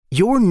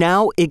You're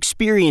now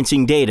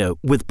experiencing data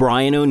with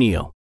Brian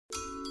O'Neill.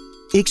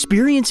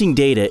 Experiencing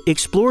Data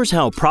explores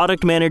how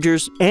product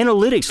managers,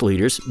 analytics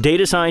leaders,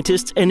 data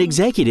scientists, and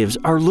executives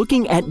are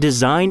looking at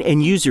design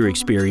and user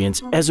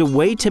experience as a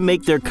way to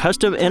make their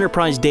custom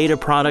enterprise data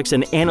products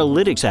and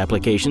analytics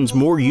applications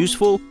more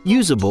useful,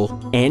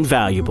 usable, and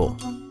valuable.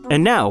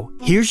 And now,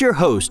 here's your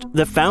host,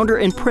 the founder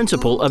and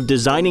principal of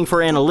Designing for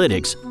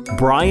Analytics,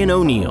 Brian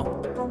O'Neill.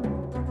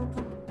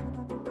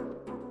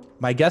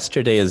 My guest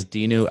today is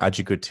Dinu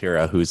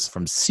Ajikutira, who's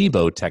from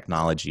Cibo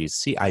Technologies,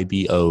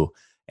 CIBO.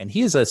 And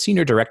he is a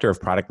senior director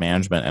of product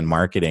management and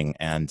marketing.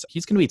 And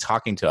he's going to be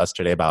talking to us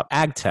today about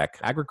AgTech,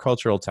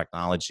 agricultural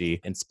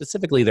technology, and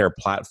specifically their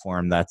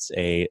platform that's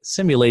a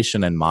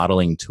simulation and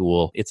modeling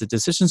tool. It's a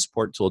decision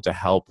support tool to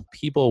help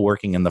people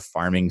working in the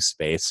farming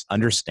space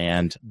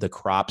understand the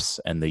crops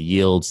and the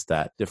yields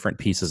that different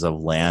pieces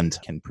of land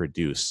can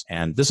produce.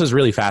 And this is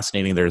really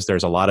fascinating. There's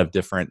a lot of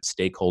different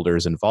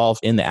stakeholders involved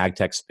in the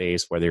AgTech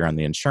space, whether you're on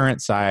the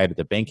insurance side,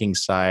 the banking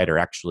side, or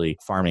actually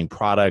farming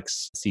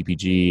products,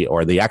 CPG,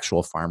 or the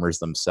actual farmers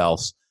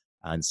themselves.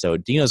 And so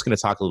Dino is going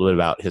to talk a little bit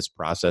about his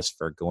process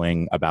for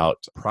going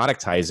about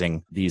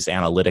productizing these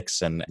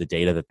analytics and the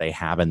data that they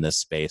have in this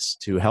space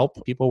to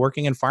help people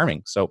working in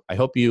farming. So I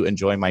hope you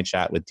enjoy my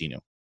chat with Dino.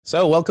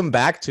 So welcome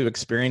back to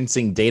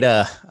Experiencing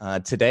Data.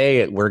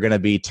 Today, we're going to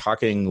be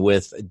talking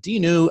with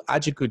Dinu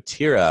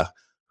Ajikutira,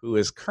 who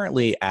is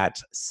currently at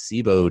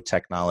Cibo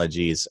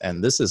Technologies.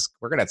 And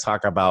we're going to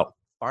talk about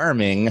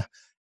farming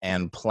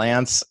and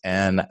plants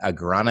and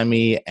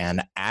agronomy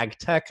and ag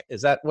tech.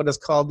 Is that what it's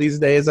called these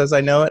days as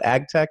I know it,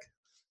 ag tech?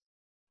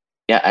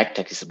 Yeah, ag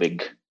tech is a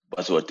big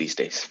buzzword these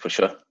days, for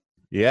sure.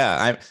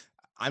 Yeah,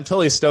 I'm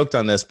totally stoked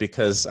on this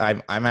because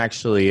I'm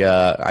actually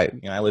I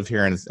live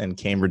here in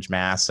Cambridge,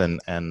 Mass,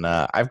 and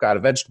I've got a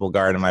vegetable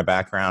garden in my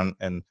background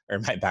in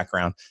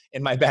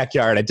my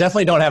backyard. I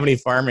definitely don't have any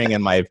farming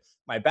in my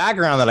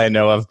background that I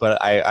know of,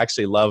 but I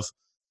actually love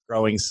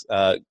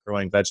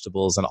growing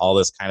vegetables and all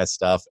this kind of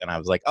stuff. And I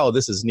was like, oh,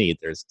 this is neat.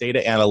 There's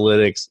data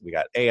analytics, we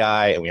got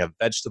AI, and we have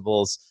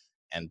vegetables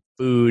and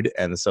food.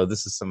 And so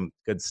this is some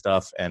good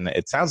stuff. And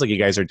it sounds like you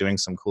guys are doing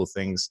some cool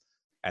things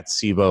at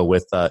Cibo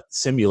with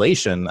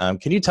simulation.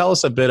 Can you tell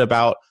us a bit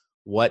about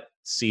what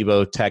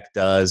Cibo Tech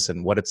does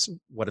and what its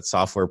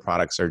software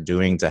products are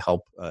doing to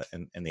help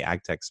in the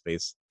ag tech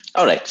space?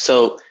 All right.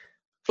 So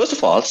first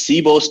of all,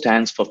 Cibo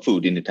stands for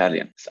food in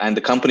Italian. And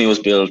the company was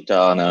built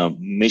on a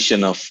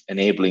mission of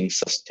enabling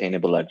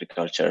sustainable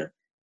agriculture.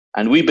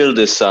 And we built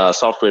this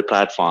software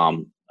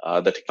platform,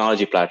 the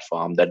technology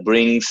platform that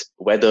brings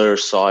weather,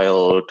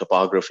 soil,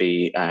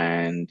 topography,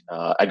 and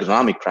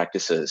agronomic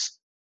practices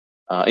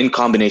in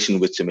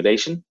combination with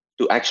simulation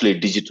to actually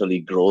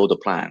digitally grow the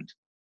plant.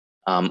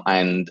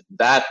 And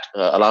that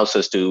allows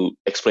us to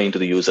explain to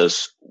the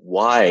users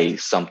why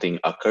something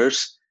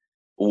occurs,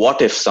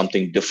 what if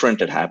something different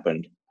had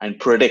happened, and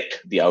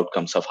predict the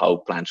outcomes of how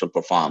plants will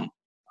perform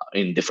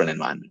in different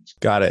environments.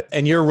 Got it.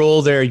 And your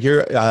role there,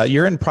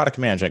 you're in product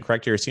management,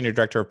 correct? You're a senior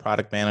director of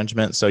product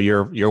management. So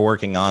you're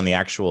working on the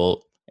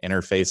actual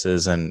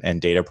interfaces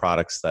and data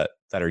products that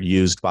are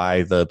used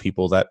by the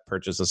people that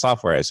purchase the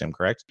software, I assume,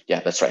 correct?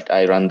 Yeah, that's right.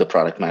 I run the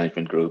product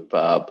management group.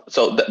 I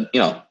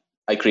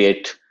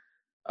create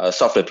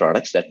software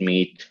products that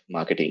meet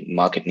market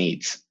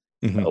needs,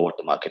 what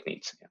the market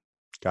needs. Yeah.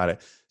 Got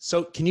it.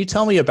 So can you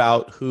tell me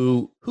about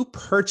who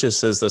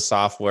purchases the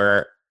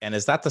software, and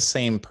is that the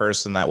same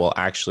person that will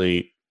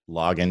actually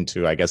log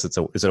into, I guess is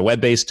it a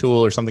web-based tool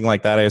or something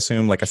like that, I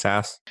assume, like a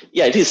SaaS?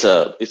 Yeah,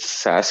 it's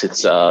SaaS.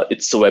 It's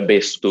a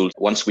web-based tool.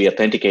 Once we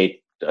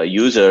authenticate a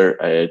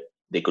user,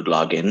 they could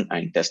log in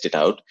and test it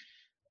out.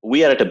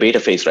 We are at a beta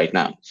phase right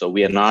now, so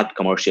we are not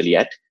commercial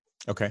yet.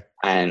 Okay.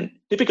 And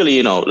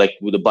typically, like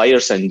the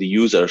buyers and the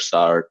users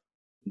are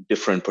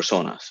different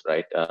personas,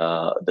 right?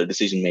 The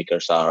decision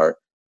makers are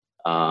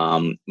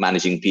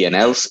managing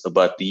P&Ls,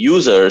 but the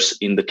users,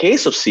 in the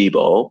case of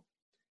Cibo,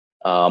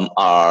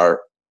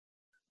 are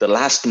the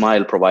last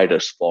mile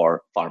providers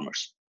for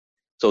farmers.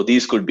 So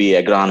these could be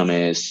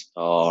agronomists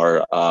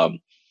or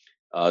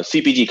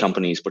CPG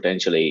companies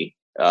potentially,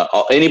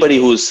 or anybody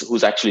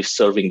who's actually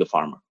serving the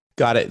farmer.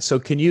 Got it. So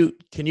can you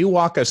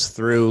walk us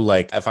through,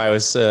 like, if I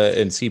was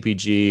in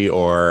CPG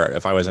or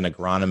if I was an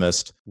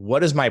agronomist,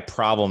 what is my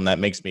problem that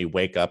makes me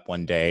wake up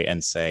one day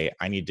and say,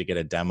 I need to get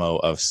a demo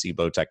of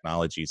Cibo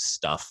Technologies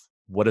stuff?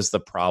 What is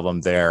the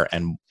problem there?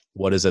 And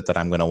what is it that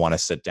I'm going to want to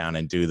sit down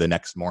and do the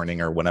next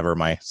morning or whenever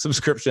my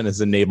subscription is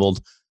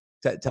enabled?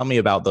 Tell me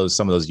about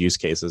some of those use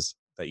cases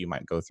that you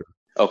might go through.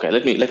 Okay,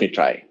 let me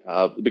try,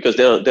 because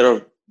there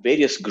are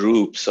various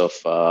groups of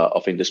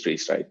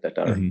industries, right, that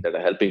are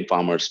helping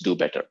farmers do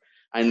better.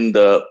 And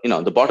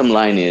the bottom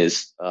line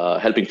is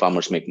helping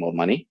farmers make more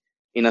money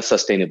in a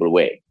sustainable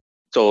way.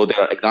 So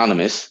there are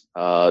agronomists,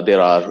 there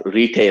are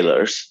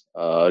retailers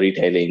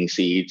retailing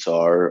seeds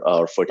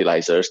or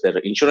fertilizers. There are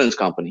insurance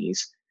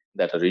companies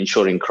that are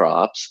insuring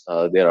crops.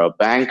 There are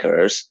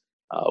bankers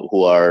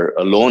who are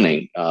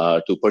loaning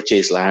to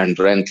purchase land,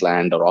 rent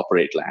land, or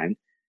operate land.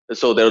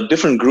 So there are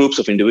different groups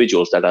of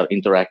individuals that are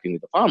interacting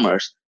with the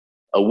farmers.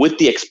 with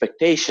the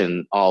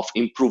expectation of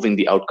improving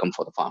the outcome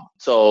for the farmer.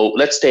 So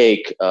let's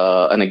take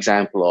an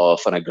example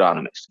of an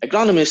agronomist.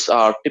 Agronomists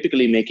are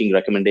typically making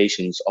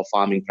recommendations of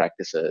farming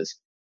practices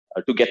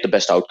to get the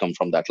best outcome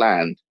from that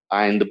land.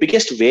 And the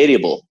biggest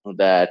variable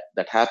that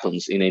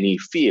happens in any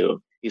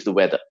field is the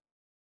weather.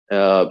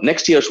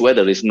 Next year's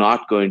weather is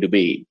not going to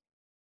be,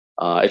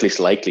 at least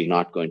likely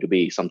not going to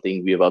be,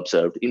 something we have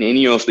observed in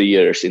any of the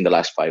years in the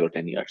last 5 or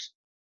 10 years.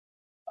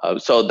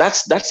 So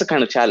that's the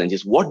kind of challenge,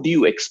 is what do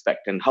you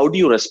expect and how do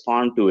you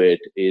respond to it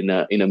in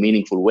a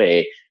meaningful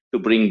way to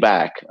bring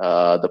back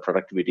the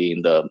productivity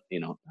in the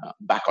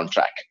back on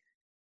track.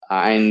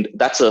 And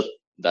that's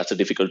a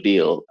difficult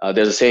deal.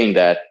 There's a saying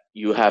that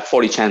you have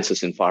 40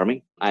 chances in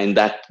farming, and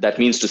that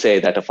means to say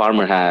that a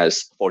farmer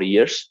has 40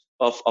 years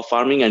of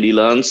farming, and he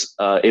learns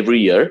every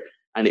year.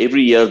 And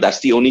every year, that's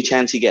the only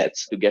chance he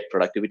gets to get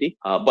productivity.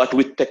 But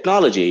with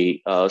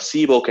technology,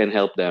 Sibo can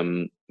help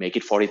them make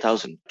it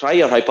 40,000. Try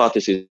your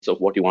hypothesis of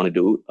what you want to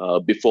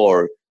do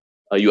before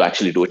you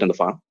actually do it on the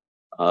farm.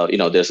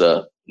 There's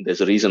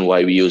a reason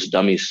why we use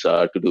dummies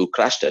to do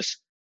crash tests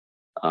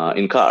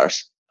in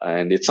cars.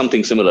 And it's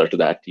something similar to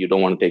that. You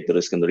don't want to take the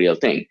risk in the real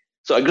thing.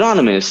 So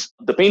agronomists,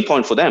 the pain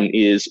point for them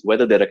is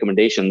whether their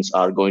recommendations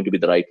are going to be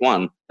the right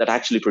one that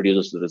actually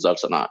produces the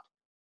results or not.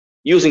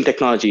 Using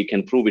technology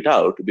can prove it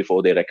out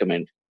before they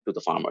recommend to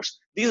the farmers.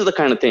 These are the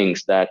kind of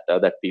things that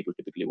people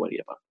typically worry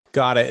about.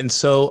 Got it. And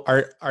so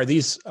are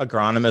these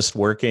agronomists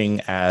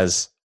working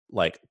as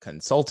like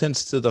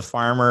consultants to the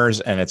farmers,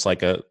 and it's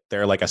like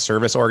they're like a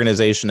service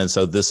organization, and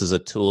so this is a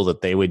tool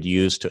that they would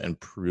use to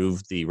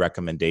improve the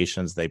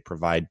recommendations they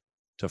provide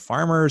to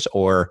farmers?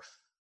 Or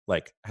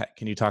like,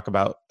 can you talk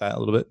about that a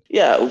little bit?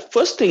 Yeah,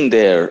 first thing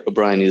there,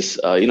 Brian, is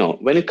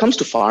when it comes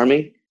to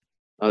farming,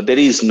 there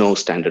is no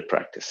standard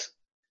practice.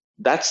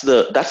 That's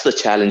the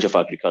challenge of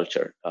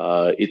agriculture.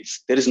 There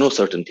is no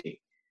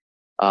certainty.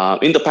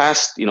 In the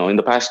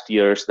past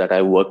years that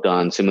I worked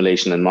on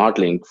simulation and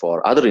modeling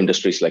for other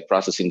industries like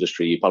process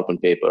industry, pulp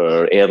and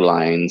paper,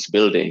 airlines,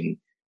 building,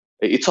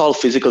 it's all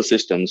physical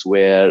systems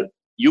where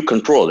you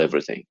control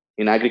everything.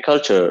 In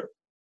agriculture,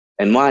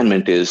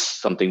 environment is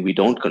something we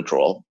don't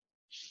control.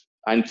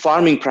 And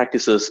farming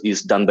practices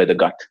is done by the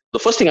gut. The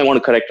first thing I want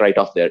to correct right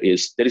off there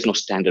is no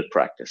standard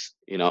practice.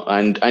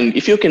 And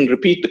if you can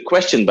repeat the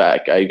question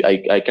back,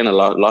 I kind of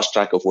lost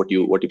track of what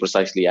you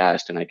precisely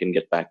asked, and I can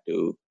get back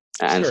to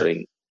answering.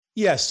 Sure.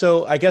 Yeah.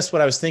 So I guess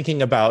what I was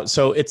thinking about,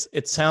 so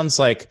it sounds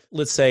like,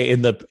 let's say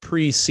in the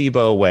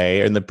pre-Sibo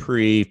way, in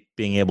the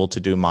being able to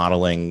do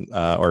modeling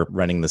or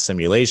running the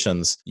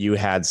simulations, you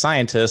had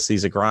scientists,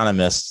 these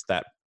agronomists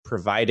that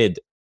provided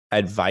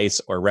advice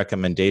or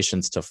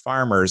recommendations to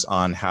farmers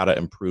on how to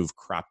improve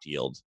crop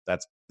yield.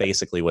 That's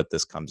basically what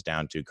this comes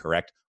down to,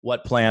 correct?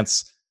 What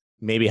plants,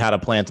 maybe how to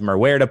plant them or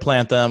where to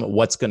plant them,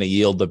 what's going to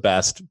yield the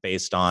best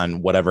based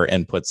on whatever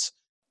inputs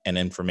and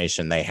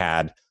information they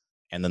had.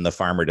 And then the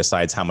farmer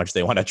decides how much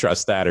they want to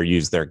trust that or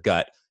use their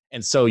gut.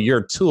 And so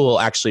your tool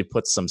actually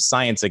puts some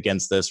science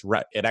against this.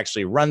 It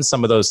actually runs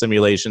some of those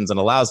simulations and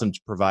allows them to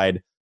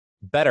provide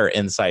better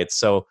insights.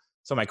 So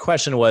my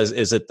question was,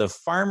 is it the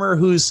farmer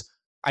who's,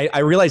 I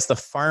realize the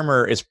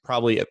farmer is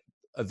probably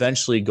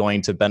eventually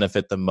going to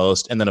benefit the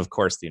most. And then of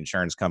course the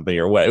insurance company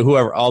or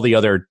whoever, all the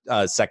other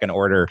second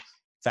order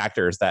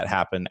factors that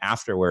happen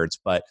afterwards.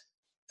 But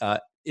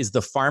is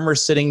the farmer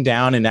sitting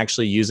down and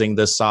actually using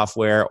this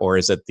software, or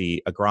is it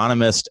the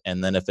agronomist?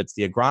 And then if it's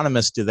the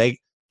agronomist,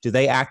 do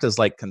they act as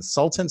like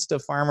consultants to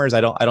farmers?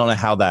 I don't know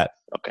how that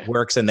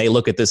works. And they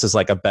look at this as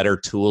like a better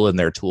tool in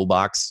their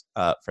toolbox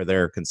for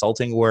their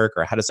consulting work,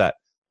 or how does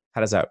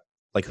that,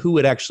 like who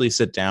would actually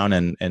sit down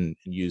and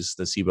use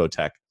the Sibo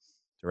tech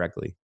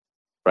directly?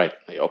 Right.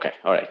 Okay.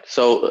 All right.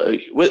 So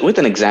with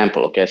an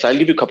example, okay, so I'll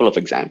give you a couple of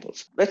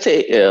examples. Let's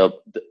say the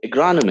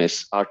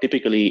agronomists are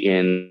typically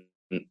in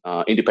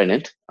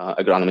independent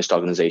agronomist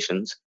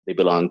organizations. They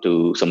belong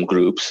to some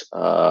groups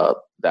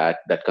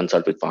that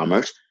consult with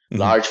farmers. Mm-hmm.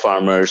 Large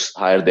farmers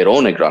hire their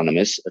own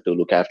agronomists to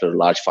look after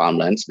large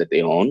farmlands that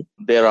they own.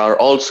 There are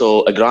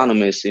also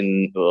agronomists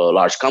in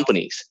large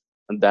companies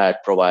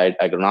that provide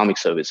agronomic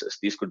services.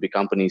 These could be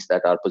companies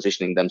that are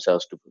positioning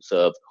themselves to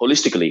serve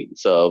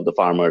the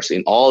farmers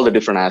in all the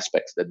different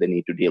aspects that they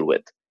need to deal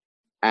with.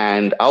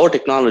 And our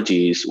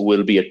technologies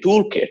will be a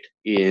toolkit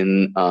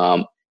in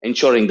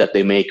ensuring that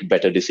they make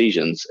better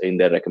decisions in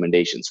their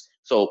recommendations.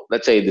 So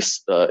let's say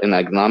an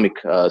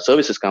agronomic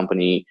services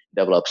company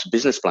develops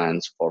business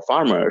plans for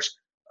farmers.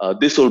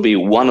 This will be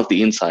one of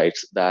the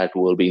insights that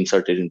will be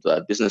inserted into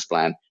that business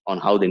plan on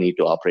how they need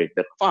to operate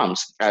their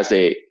farms as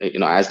they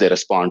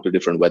respond to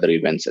different weather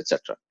events,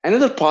 etc.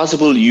 Another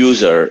possible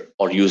user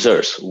or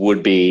users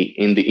would be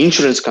in the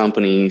insurance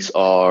companies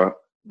or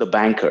the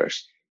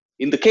bankers.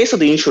 In the case of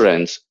the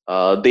insurance,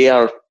 they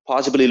are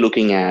possibly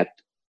looking at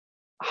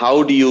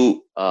how do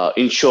you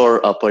ensure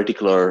a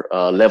particular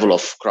level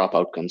of crop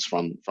outcomes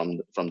from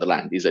the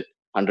land. Is it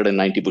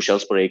 190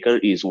 bushels per acre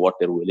is what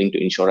they're willing to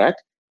insure at?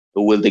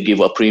 Will they give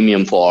a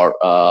premium for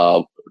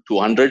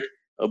 200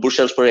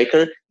 bushels per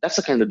acre? That's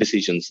the kind of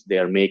decisions they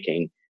are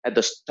making at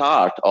the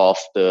start of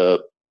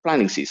the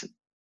planning season.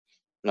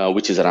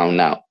 which is around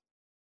now.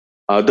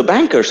 The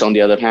bankers, on the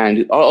other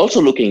hand, are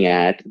also looking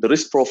at the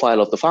risk profile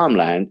of the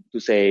farmland to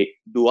say,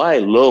 do I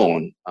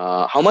loan?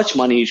 How much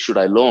money should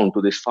I loan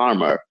to this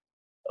farmer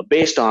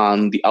based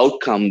on the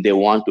outcome they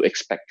want to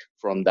expect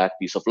from that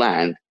piece of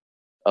land,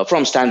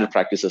 from standard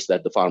practices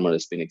that the farmer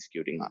has been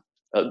executing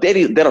on?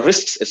 There are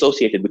risks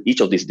associated with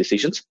each of these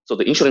decisions. So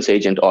the insurance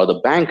agent or the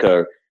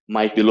banker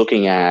might be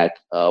looking at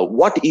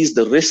what is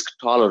the risk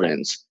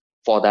tolerance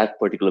for that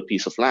particular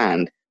piece of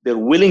land they're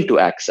willing to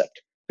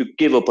accept to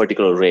give a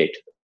particular rate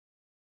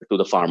to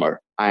the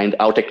farmer. And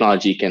our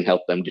technology can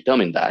help them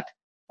determine that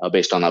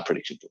based on our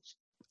prediction tools.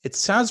 It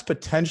sounds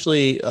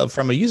potentially,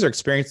 from a user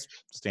experience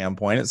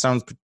standpoint, it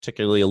sounds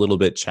particularly a little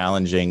bit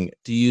challenging.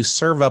 Do you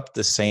serve up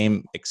the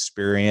same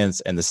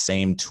experience and the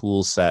same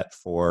tool set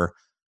for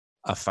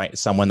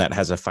someone that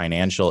has a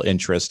financial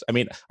interest? I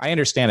mean, I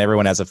understand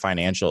everyone has a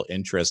financial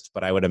interest,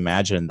 but I would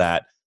imagine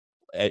that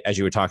as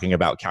you were talking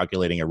about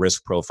calculating a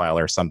risk profile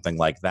or something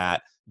like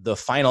that, the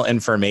final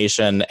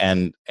information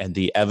and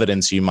the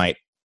evidence you might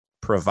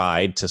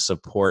provide to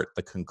support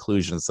the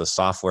conclusions the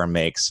software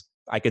makes,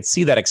 I could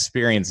see that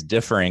experience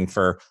differing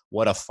for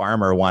what a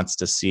farmer wants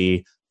to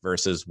see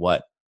versus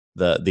what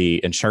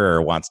the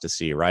insurer wants to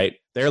see, right?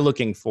 They're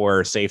looking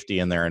for safety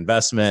in their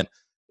investment.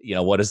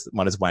 What is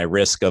my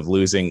risk of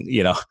losing,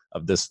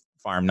 of this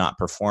farm not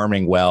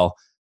performing well?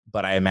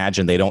 But I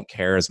imagine they don't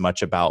care as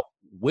much about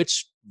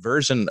which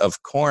version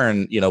of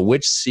corn,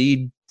 which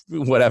seed,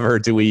 whatever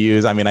do we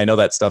use. I mean, I know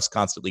that stuff's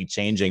constantly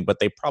changing, but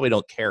they probably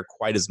don't care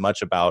quite as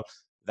much about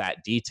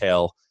that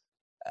detail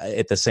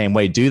it the same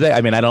way, do they?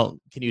 I mean,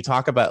 can you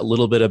talk about a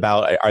little bit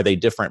about, are they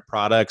different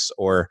products,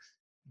 or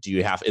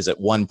is it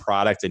one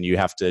product and you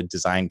have to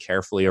design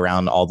carefully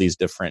around all these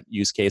different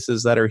use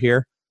cases that are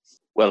here?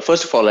 Well,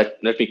 first of all,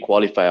 let me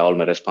qualify all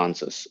my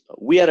responses.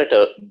 We are at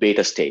a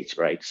beta stage,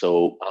 right?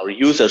 So our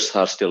users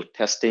are still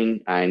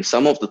testing, and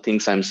some of the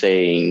things I'm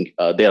saying,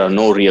 there are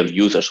no real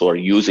users who are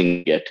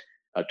using it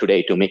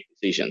today to make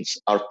decisions.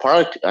 Our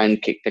product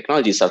and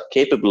technologies are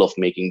capable of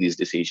making these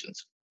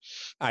decisions.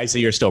 I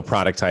see. You're still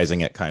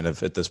productizing it kind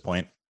of at this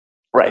point.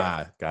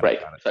 Right. Got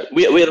it. So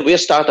we're a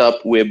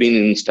startup. We've been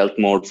in stealth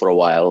mode for a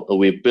while.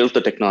 We've built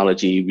the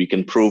technology. We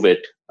can prove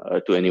it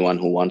to anyone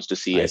who wants to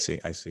see it.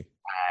 I see.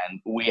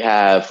 And we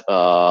have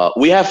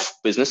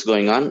business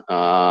going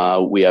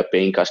on. We are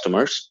paying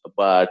customers,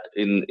 but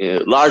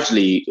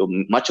largely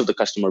much of the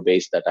customer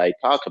base that I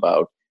talk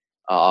about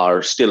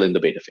are still in the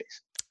beta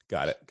phase.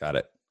 Got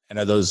it. And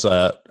are those,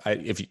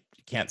 if you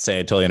can't say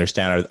I totally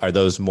understand, are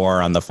those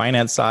more on the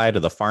finance side or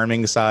the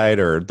farming side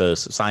or the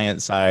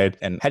science side?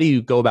 And how do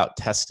you go about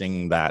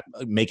testing that,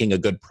 making a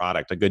good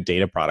product, a good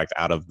data product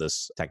out of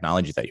this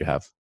technology that you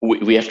have?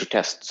 We have to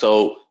test.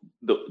 So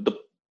the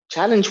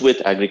challenge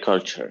with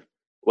agriculture,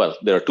 well,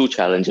 there are two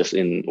challenges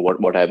in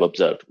what I've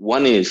observed.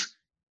 One is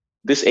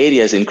this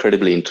area is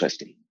incredibly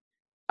interesting,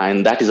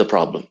 and that is a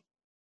problem.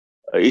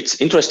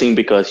 It's interesting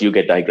because you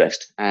get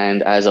digressed.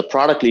 And as a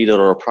product leader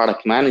or a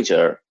product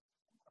manager,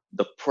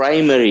 the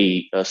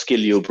primary skill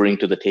you bring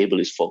to the table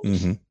is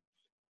focus. Mm-hmm.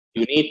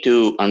 You need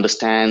to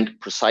understand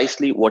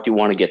precisely what you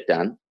want to get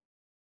done.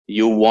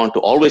 You want to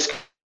always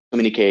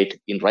communicate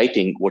in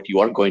writing what you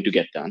are going to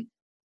get done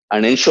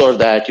and ensure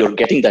that you're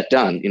getting that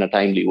done in a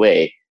timely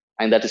way.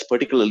 And that is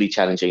particularly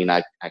challenging in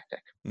ag tech.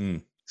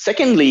 Mm.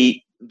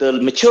 Secondly, the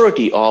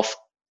maturity of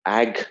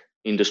ag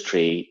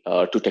industry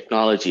to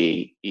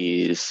technology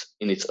is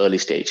in its early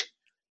stage.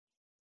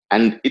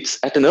 And it's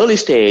at an early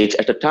stage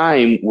at a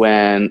time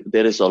when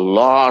there is a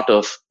lot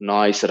of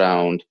noise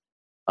around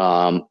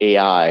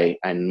AI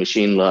and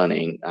machine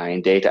learning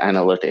and data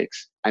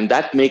analytics. And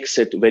that makes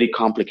it very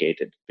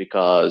complicated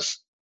because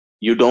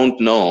you don't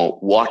know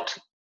what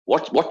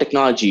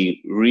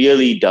technology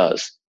really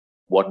does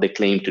what they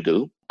claim to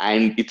do.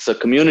 And it's a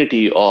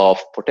community of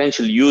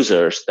potential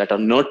users that are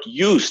not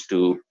used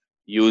to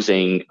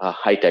using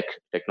high-tech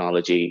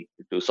technology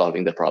to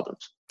solving their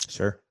problems.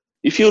 Sure.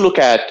 If you look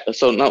at,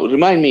 so now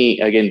remind me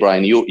again,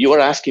 Brian, you were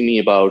asking me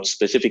about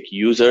specific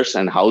users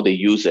and how they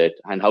use it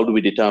and how do we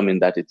determine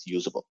that it's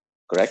usable,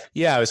 correct?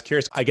 Yeah, I was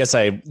curious. I guess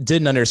I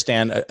didn't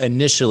understand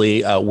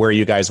initially where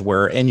you guys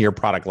were in your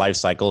product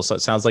lifecycle. So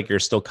it sounds like you're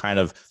still kind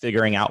of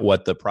figuring out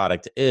what the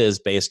product is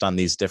based on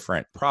these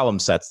different problem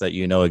sets that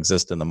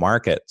exist in the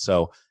market.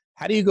 So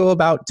how do you go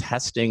about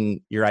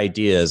testing your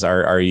ideas?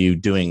 Are you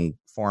doing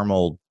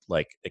formal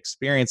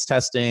experience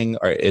testing,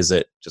 or is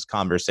it just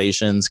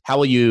conversations? How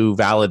will you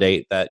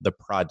validate that the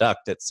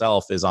product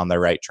itself is on the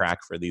right track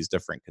for these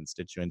different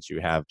constituents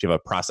you have? Do you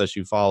have a process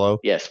you follow?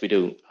 Yes, we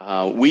do.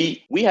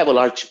 We have a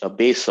large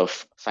base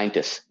of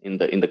scientists in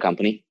the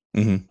company.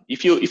 Mm-hmm.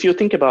 If you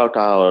think about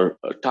our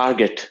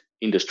target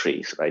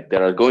industries, right,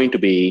 there are going to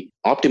be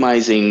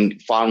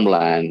optimizing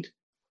farmland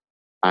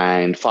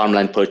and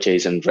farmland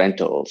purchase and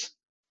rentals.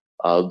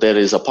 There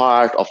is a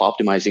part of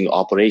optimizing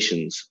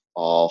operations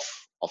of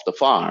the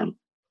farm,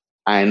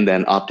 and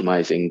then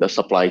optimizing the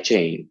supply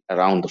chain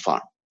around the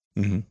farm.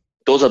 Mm-hmm.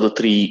 Those are the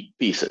three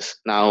pieces.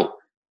 Now,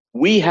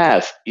 We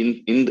have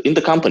in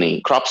the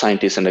company crop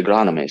scientists and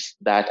agronomists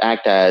that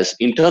act as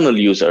internal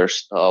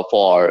users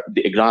for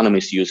the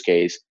agronomist use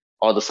case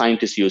or the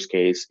scientist use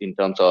case in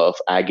terms of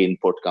ag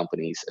input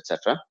companies,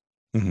 etc.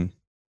 Mm-hmm.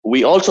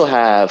 We also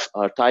have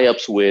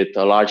tie-ups with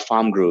large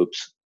farm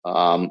groups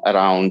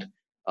around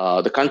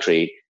the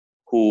country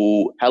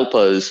who help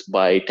us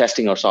by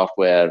testing our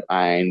software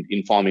and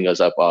informing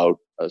us about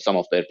some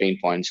of their pain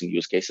points and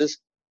use cases.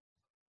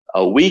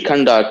 We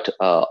conduct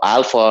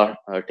alpha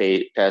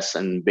tests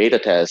and beta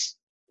tests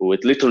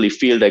with literally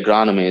field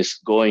agronomists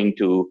going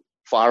to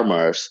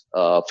farmers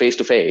face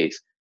to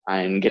face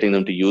and getting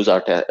them to use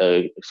our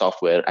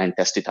software and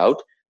test it out.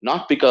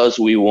 Not because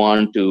we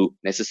want to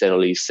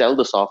necessarily sell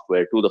the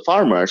software to the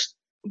farmers,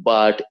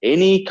 but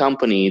any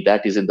company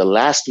that is in the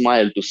last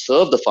mile to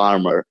serve the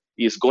farmer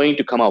is going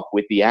to come up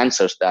with the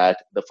answers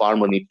that the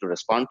farmer needs to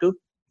respond to.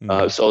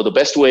 Mm-hmm. So the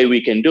best way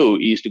we can do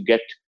is to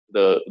get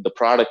the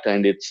product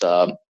and its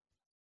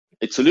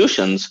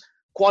solutions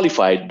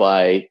qualified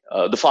by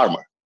the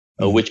farmer,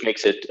 mm-hmm. which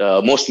makes it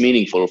most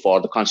meaningful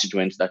for the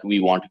constituents that we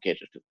want to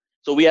cater to.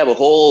 So we have a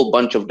whole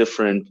bunch of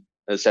different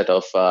set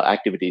of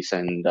activities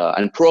and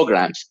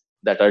programs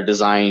that are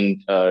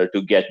designed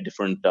to get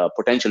different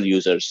potential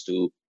users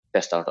to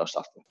test out our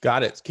software.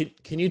 Got it.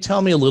 Can you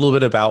tell me a little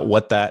bit about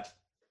what that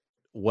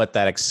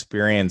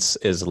experience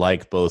is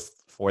like, both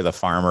for the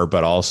farmer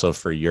but also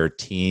for your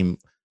team?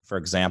 For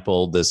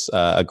example, this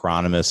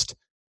agronomist,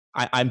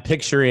 I'm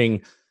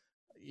picturing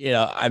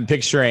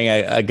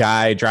a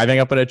guy driving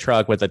up in a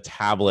truck with a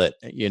tablet,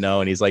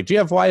 and he's like, "Do you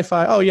have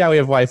Wi-Fi?" "Oh yeah, we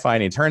have Wi-Fi."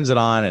 And he turns it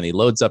on and he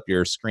loads up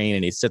your screen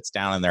and he sits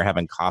down and they're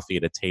having coffee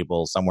at a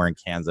table somewhere in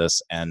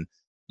Kansas. And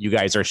you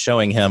guys are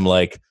showing him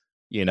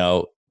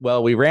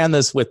well, we ran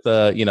this with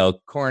the,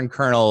 corn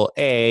kernel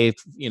A,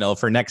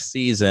 for next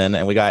season,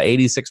 and we got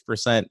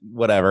 86%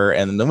 whatever.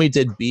 And then we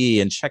did B,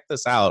 and check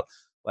this out.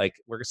 Like,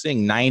 we're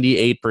seeing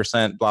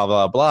 98% blah,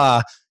 blah,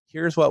 blah.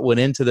 Here's what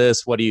went into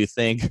this. What do you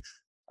think?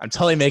 I'm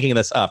totally making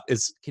this up.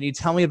 Can you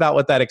tell me about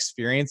what that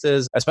experience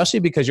is, especially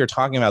because you're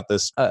talking about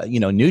this,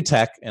 new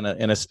tech in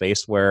a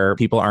space where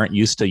people aren't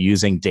used to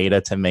using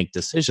data to make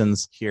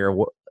decisions here.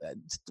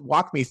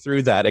 Walk me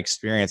through that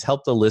experience.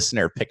 Help the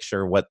listener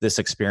picture what this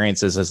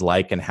experience is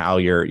like and how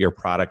your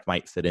product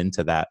might fit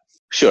into that.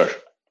 Sure.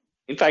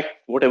 In fact,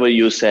 whatever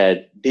you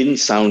said didn't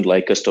sound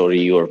like a story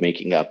you're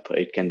making up.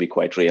 It can be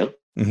quite real.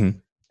 Mm-hmm.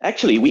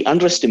 Actually, we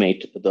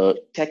underestimate the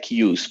tech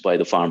use by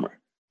the farmer.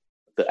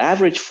 The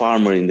average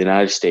farmer in the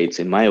United States,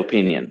 in my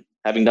opinion,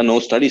 having done no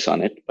studies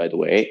on it, by the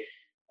way,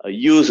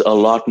 use a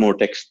lot more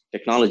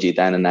technology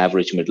than an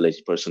average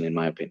middle-aged person, in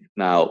my opinion.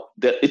 Now,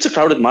 it's a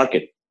crowded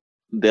market.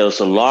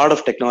 There's a lot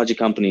of technology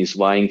companies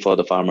vying for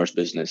the farmer's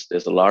business.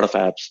 There's a lot of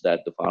apps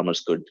that the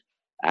farmers could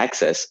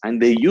access,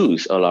 and they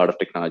use a lot of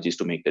technologies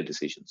to make their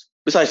decisions.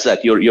 Besides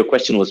that, your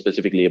question was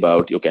specifically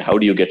about, okay, how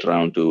do you get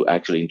around to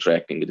actually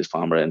interacting with this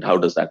farmer, and how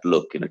does that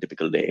look in a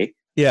typical day?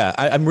 Yeah,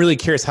 I'm really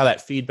curious how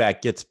that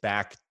feedback gets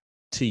back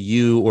to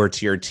you or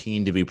to your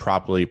team to be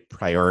properly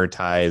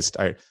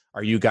prioritized.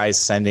 Are you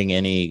guys sending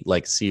any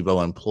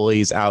Cibo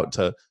employees out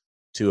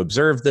to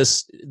observe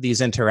these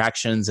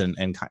interactions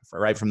and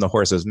right from the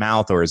horse's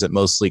mouth, or is it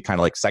mostly kind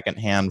of like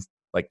secondhand,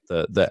 like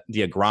the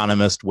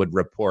agronomist would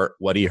report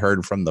what he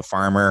heard from the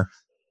farmer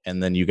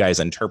and then you guys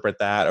interpret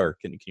that? Or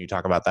can you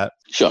talk about that?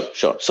 Sure.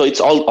 So it's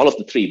all of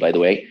the three, by the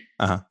way.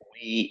 Uh-huh.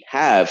 We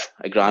have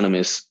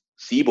agronomists,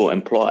 Cibo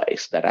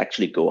employees that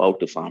actually go out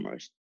to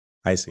farmers.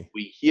 I see.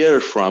 We hear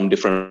from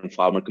different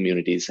farmer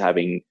communities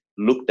having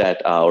looked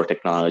at our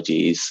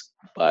technologies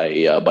by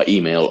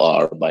email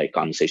or by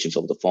conversations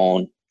over the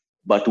phone.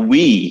 But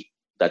we,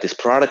 that is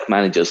product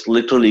managers,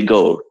 literally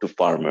go to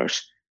farmers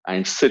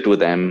and sit with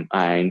them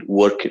and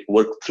work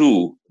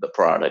through the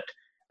product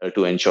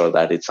to ensure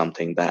that it's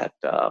something that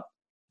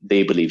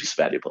they believe is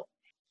valuable.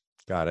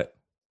 Got it.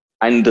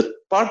 And the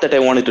part that I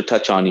wanted to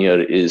touch on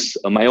here is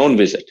my own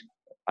visit.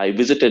 I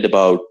visited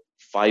about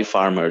 4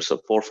 farmers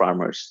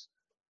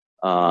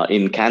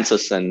in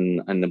Kansas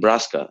and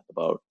Nebraska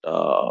about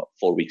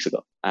 4 weeks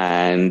ago.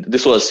 And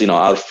this was,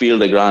 our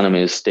field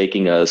agronomist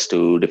taking us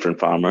to different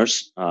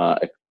farmers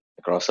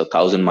across a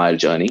 1,000-mile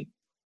journey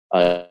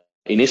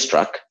in his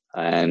truck.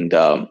 And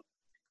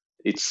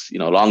it's,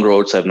 long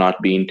roads. I've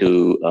not been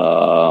to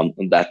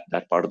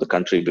that part of the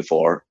country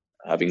before,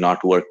 having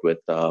not worked with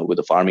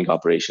the farming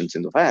operations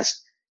in the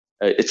past.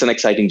 It's an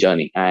exciting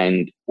journey.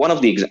 And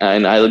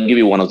and I'll give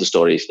you one of the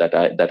stories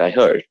that I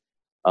heard.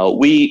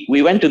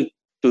 We went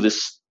to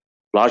this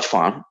large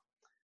farm.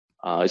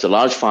 He's a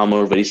large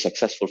farmer, very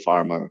successful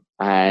farmer.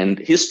 And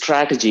his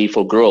strategy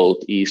for growth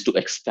is to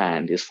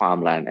expand his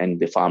farmland and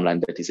the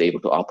farmland that he's able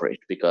to operate,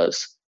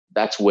 because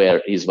that's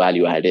where his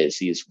value add is.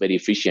 He is very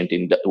efficient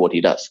in what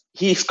he does.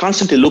 He's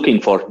constantly looking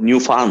for new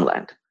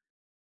farmland.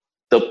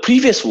 The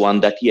previous one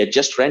that he had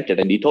just rented,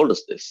 and he told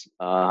us this,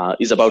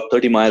 is about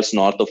 30 miles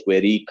north of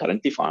where he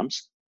currently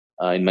farms,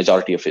 in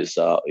majority of his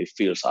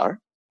fields are.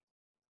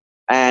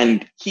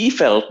 And he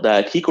felt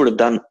that he could have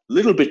done a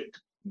little bit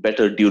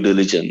better due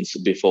diligence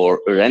before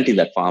renting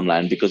that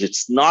farmland, because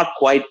it's not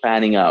quite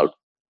panning out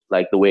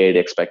like the way it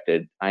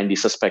expected, and he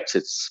suspects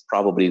it's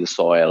probably the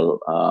soil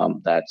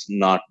that's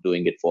not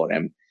doing it for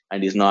him,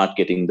 and he's not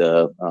getting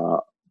the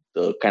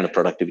kind of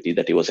productivity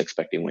that he was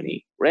expecting when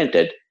he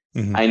rented.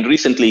 Mm-hmm. And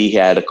recently he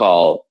had a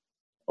call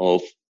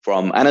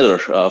from another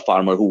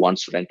farmer who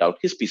wants to rent out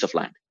his piece of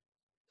land.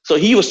 So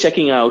he was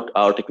checking out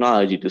our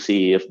technology to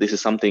see if this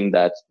is something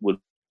that would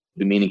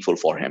be meaningful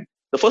for him.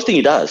 The first thing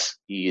he does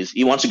is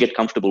he wants to get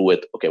comfortable with,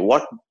 okay,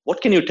 what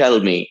can you tell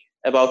me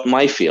about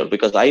my field?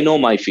 Because I know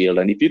my field,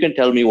 and if you can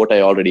tell me what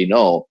I already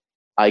know,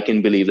 I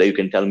can believe that you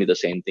can tell me the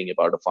same thing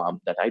about a farm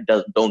that I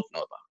don't know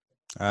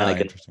about.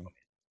 Interesting.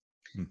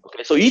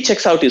 Okay, so he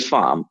checks out his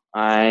farm,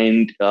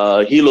 and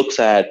he looks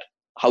at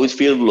how his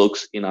field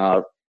looks in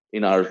our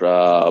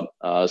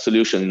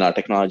solution, in our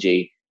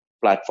technology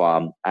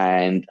platform,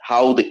 and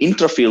how the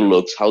intrafield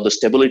looks, how the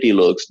stability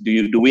looks.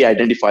 Do we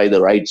identify the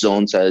right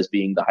zones as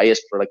being the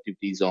highest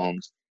productivity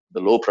zones, the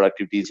low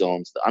productivity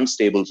zones, the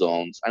unstable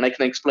zones? And I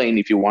can explain,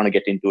 if you want to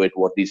get into it,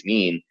 what these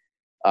mean.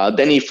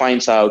 Then he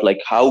finds out like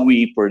how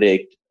we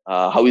predict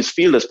how his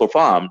field has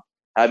performed,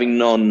 having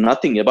known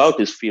nothing about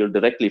his field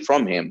directly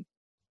from him.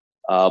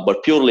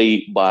 But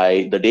purely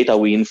by the data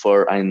we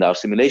infer and our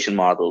simulation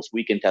models,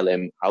 we can tell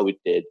him how it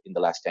did in the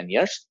last 10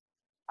 years.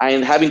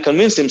 And having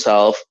convinced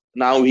himself,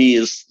 now he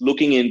is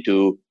looking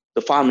into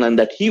the farmland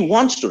that he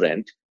wants to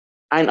rent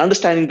and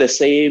understanding the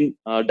same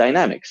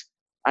dynamics.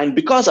 And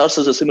because ours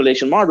is a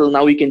simulation model,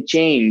 now we can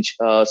change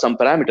some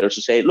parameters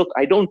to say, look,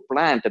 I don't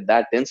plant at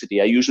that density.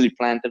 I usually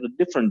plant at a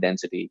different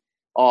density,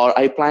 or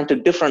I plant a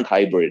different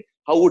hybrid.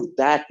 How would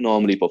that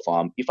normally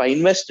perform? If I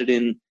invested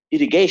in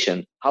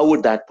irrigation, how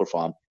would that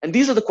perform? And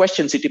these are the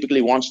questions he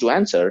typically wants to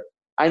answer.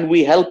 And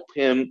we help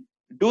him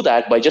do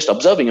that by just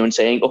observing him and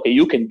saying, okay,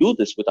 you can do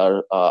this with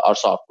our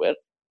software.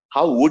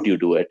 How would you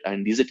do it?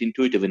 And is it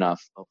intuitive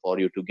enough for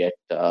you to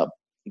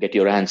get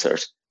your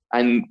answers?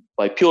 And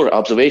by pure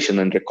observation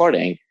and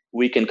recording,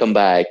 we can come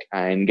back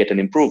and get an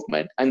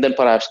improvement, and then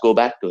perhaps go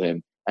back to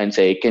him and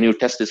say, can you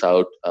test this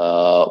out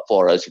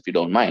for us if you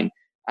don't mind?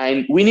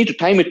 And we need to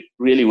time it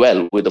really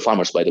well with the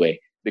farmers, by the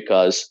way,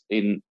 because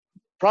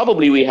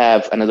probably we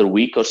have another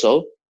week or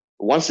so.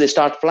 Once they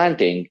start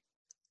planting,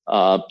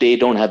 they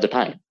don't have the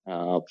time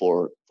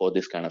for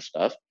this kind of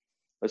stuff.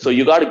 So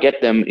you got to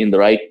get them in the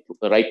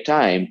right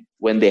time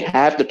when they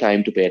have the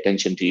time to pay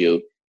attention to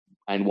you.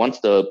 And once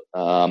the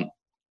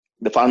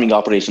farming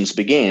operations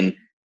begin,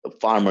 the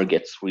farmer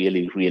gets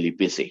really, really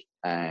busy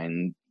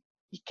and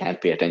he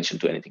can't pay attention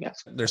to anything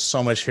else. There's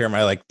so much here.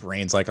 My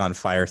brain's on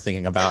fire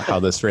thinking about how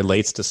this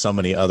relates to so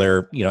many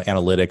other,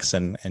 analytics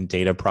and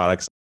data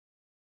products.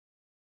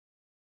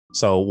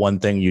 So one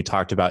thing you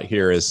talked about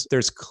here is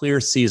there's clear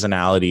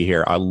seasonality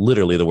here.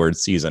 Literally the word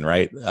season,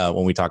 right?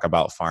 When we talk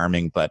about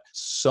farming, but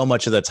so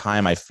much of the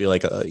time I feel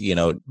like,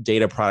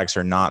 data products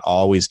are not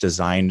always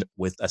designed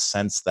with a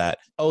sense that,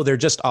 they're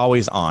just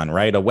always on,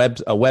 right? A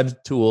web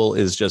tool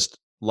is just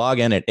log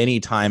in at any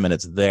time and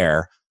it's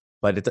there.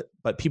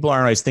 But people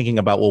aren't always thinking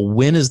about, well,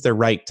 when is the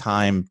right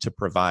time to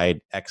provide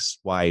X,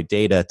 Y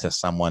data to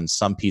someone,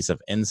 some piece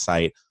of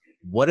insight?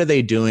 What are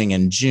they doing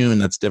in June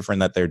that's different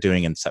that they're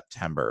doing in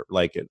September?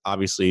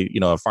 Obviously,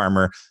 a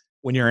farmer,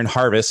 when you're in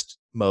harvest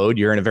mode,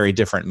 you're in a very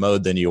different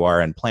mode than you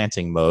are in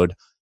planting mode.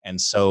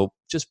 And so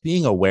just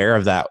being aware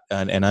of that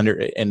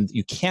and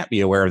you can't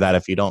be aware of that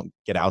if you don't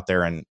get out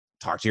there and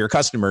talk to your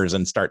customers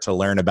and start to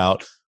learn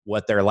about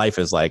what their life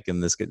is like.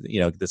 And this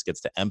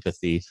gets to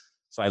empathy.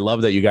 So I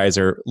love that you guys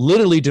are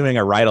literally doing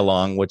a ride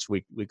along, which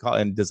we call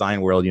in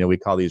design world, we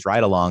call these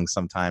ride alongs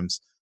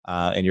sometimes.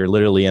 And you're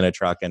literally in a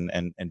truck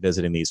and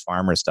visiting these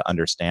farmers to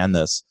understand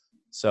this.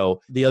 So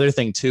the other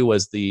thing too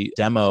was the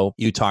demo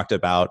you talked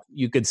about.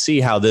 You could see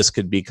how this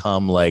could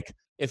become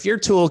if your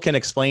tool can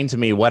explain to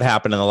me what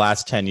happened in the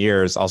last 10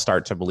 years, I'll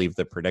start to believe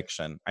the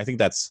prediction. I think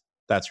that's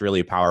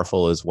really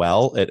powerful as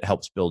well. It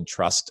helps build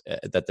trust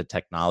that the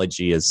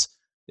technology it's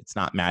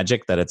not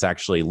magic, that it's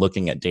actually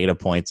looking at data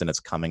points and it's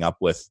coming up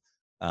with,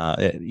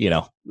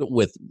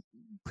 with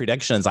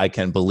predictions I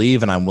can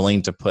believe, and I'm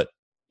willing to put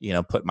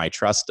my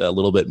trust a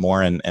little bit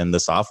more in the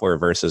software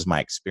versus my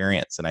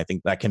experience. And I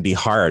think that can be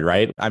hard,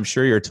 right? I'm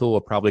sure your tool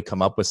will probably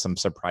come up with some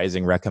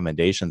surprising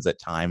recommendations at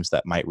times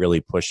that might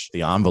really push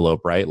the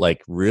envelope, right?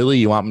 Really,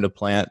 you want me to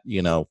plant,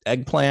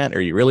 eggplant,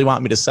 or you really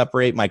want me to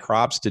separate my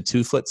crops to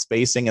 2-foot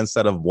spacing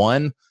instead of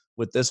 1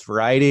 with this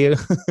variety?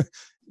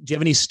 Do you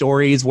have any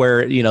stories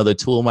where, the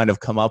tool might have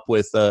come up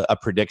with a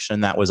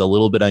prediction that was a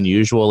little bit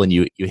unusual and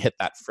you hit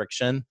that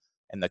friction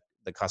and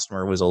the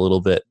customer was a little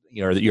bit,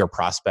 your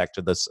prospect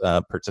or this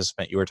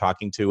participant you were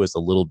talking to was a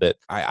little bit,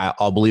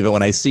 I'll believe it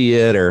when I see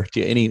it, or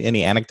do you,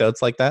 any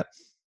anecdotes like that?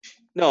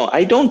 No,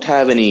 I don't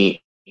have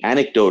any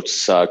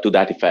anecdotes to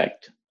that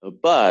effect,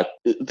 but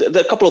there are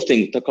a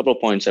couple of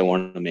points I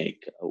want to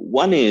make.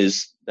 One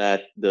is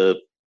that the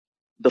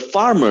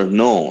farmer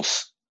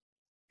knows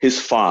his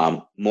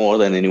farm more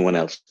than anyone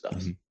else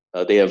does.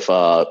 Mm-hmm. They have,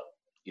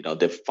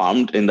 they've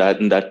farmed in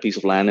that piece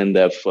of land and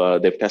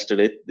they've tested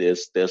it.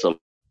 There's a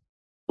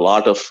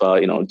lot of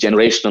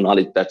generational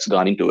knowledge that's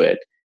gone into it.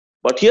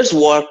 But here's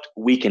what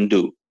we can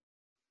do.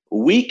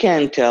 we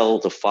can tell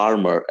the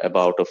farmer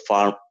about a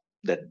farm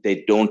that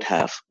they don't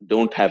have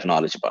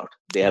knowledge about.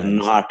 They have Right.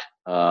 not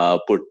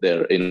put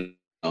their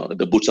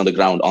the boots on the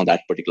ground on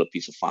that particular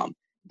piece of farm.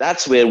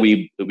 That's where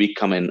we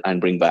come in and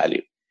bring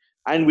value,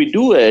 and we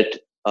do it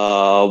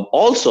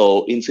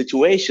also in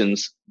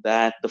situations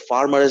that the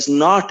farmer has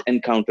not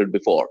encountered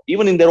before,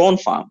 even in their own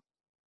farm.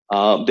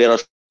 There are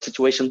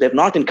situations they've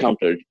not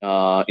encountered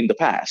in the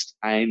past,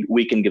 and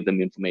we can give them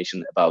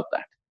information about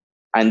that.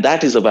 And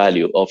that is the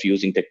value of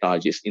using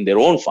technologies in their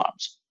own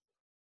farms.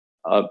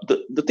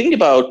 The thing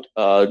about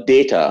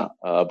data,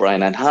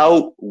 Brian, and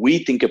how we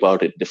think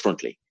about it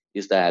differently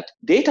is that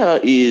data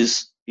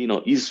is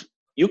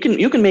you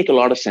can make a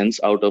lot of sense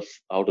out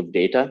of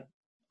data,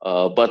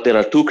 but there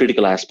are two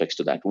critical aspects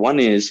to that. One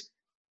is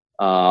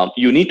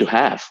you need to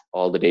have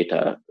all the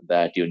data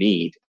that you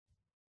need,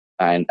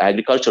 and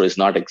agriculture is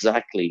not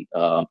exactly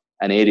an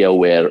area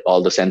where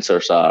all the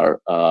sensors are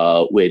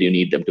where you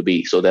need them to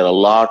be. So there are a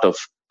lot of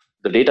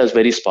the data is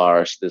very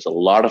sparse. There's a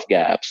lot of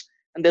gaps,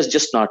 and there's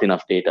just not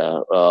enough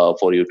data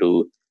for you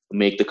to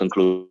make the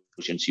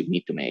conclusions you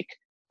need to make.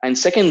 And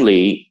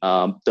secondly,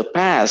 the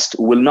past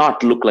will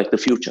not look like the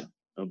future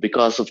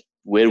because of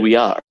where we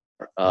are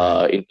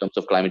in terms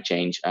of climate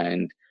change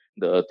and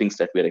the things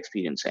that we're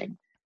experiencing.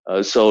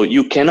 So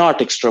you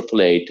cannot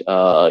extrapolate,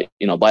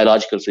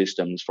 biological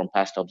systems from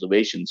past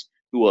observations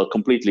to a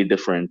completely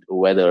different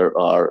weather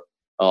or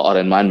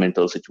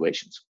environmental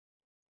situations.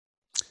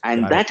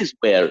 And that is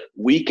where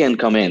we can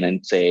come in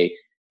and say,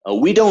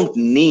 we don't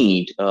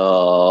need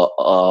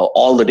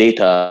all the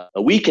data.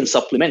 We can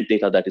supplement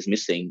data that is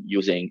missing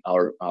using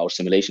our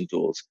simulation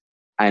tools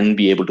and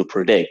be able to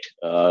predict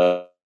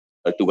to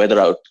weather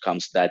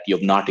outcomes that you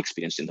have not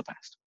experienced in the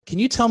past. Can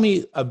you tell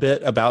me a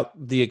bit about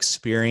the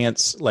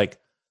experience? Like,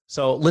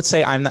 so let's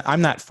say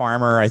I'm that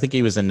farmer. I think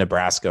he was in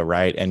Nebraska,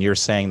 right? And you're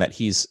saying that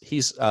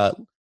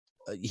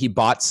he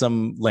bought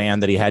some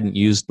land that he hadn't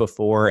used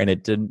before, and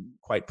it didn't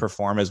quite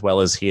perform as well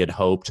as he had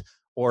hoped.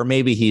 Or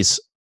maybe he's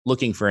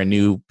looking for a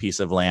new piece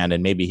of land,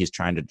 and maybe he's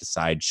trying to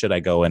decide, should I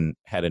go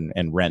ahead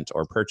and rent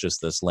or purchase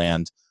this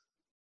land?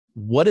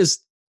 What is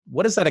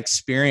that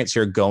experience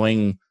you're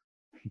going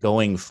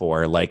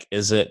for? Like,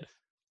 is it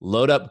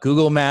load up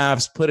Google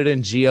Maps, put it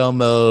in geo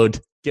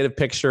mode, get a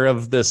picture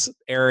of this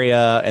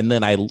area, and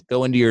then I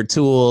go into your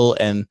tool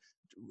and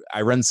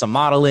I run some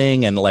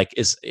modeling? And like,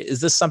 is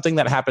this something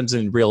that happens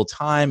in real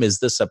time? Is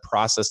this a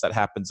process that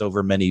happens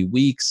over many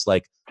weeks?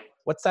 Like,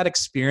 what's that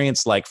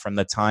experience like from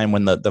the time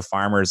when the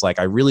farmer's like,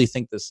 I really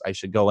think I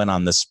should go in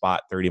on this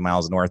spot 30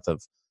 miles north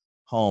of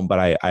home, but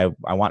I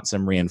want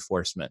some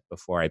reinforcement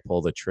before I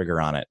pull the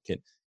trigger on it.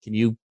 Can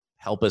you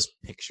help us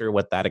picture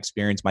what that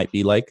experience might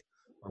be like,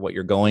 or what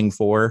you're going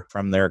for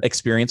from their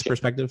experience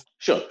perspective?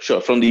 Sure.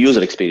 From the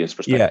user experience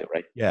perspective,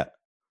 right? Yeah.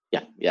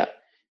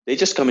 They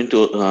just come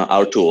into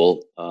our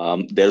tool.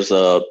 There's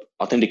a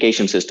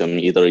authentication system,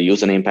 either a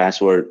username,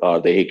 password, or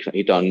they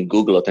hit on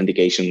Google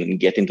authentication and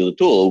get into the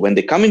tool. When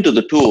they come into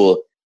the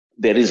tool,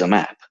 there is a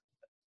map.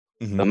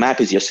 Mm-hmm. The map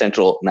is your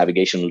central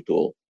navigational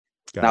tool.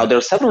 Now, there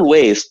are several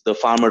ways the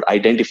farmer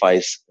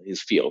identifies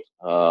his field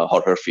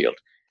or her field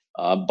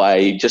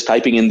by just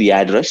typing in the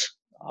address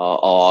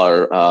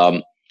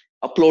or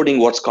uploading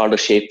what's called a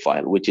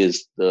shapefile, which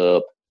is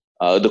the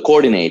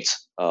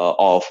coordinates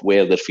of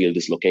where the field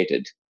is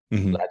located.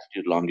 Mm-hmm.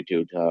 Latitude,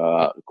 longitude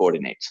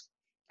coordinates.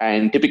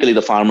 And typically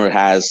the farmer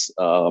has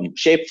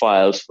shape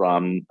files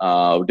from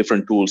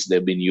different tools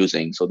they've been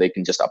using, so they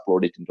can just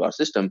upload it into our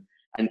system.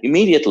 And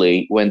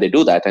immediately when they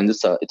do that, and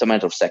it's a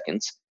matter of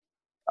seconds,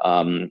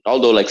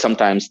 although like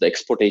sometimes the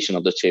exportation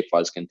of the shape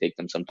files can take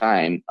them some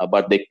time,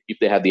 but if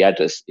they have the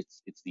address,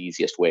 it's the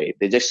easiest way.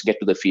 They just get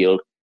to the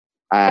field,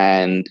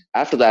 and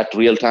after that,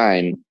 real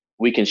time,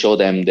 we can show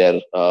them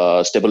their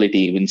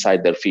stability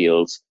inside their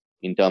fields,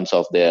 in terms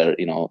of their,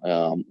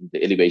 the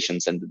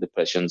elevations and the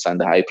depressions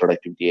and the high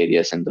productivity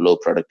areas and the low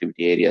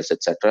productivity areas,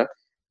 etc.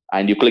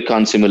 And you click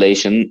on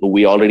simulation.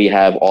 We already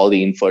have all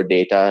the inferred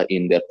data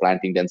in their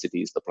planting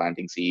densities, the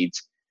planting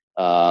seeds,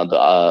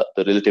 the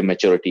relative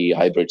maturity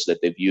hybrids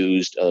that they've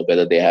used,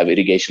 whether they have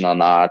irrigation or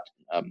not.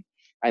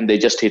 And they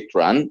just hit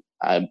run.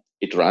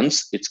 It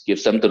runs. It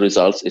gives them the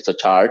results. It's a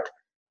chart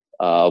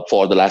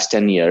for the last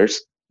 10 years.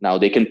 Now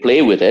they can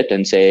play with it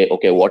and say,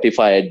 okay, what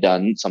if I had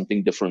done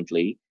something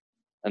differently?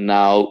 And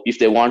now, if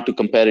they want to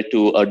compare it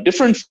to a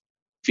different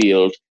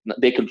field,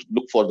 they could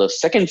look for the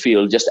second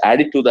field, just add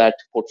it to that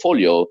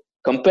portfolio,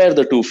 compare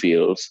the two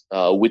fields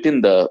within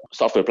the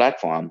software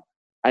platform,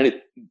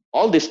 and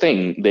all this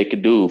thing they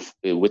could do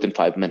within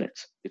 5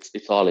 minutes.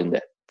 It's all in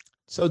there.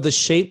 So the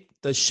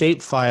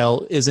shape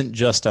file isn't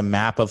just a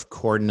map of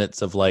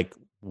coordinates of like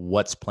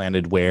what's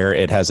planted where.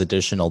 It has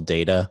additional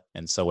data,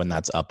 and so when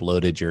that's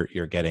uploaded,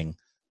 you're getting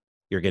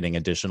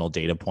additional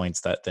data points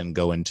that then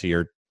go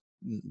into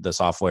the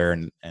software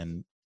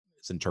and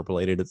it's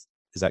interpolated. Is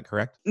that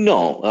correct?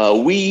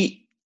 No,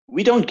 we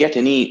don't get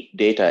any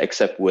data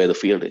except where the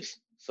field is.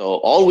 So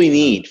all we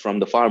need from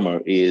the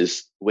farmer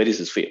is where is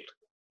his field.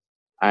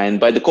 And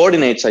by the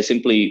coordinates, I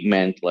simply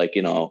meant like,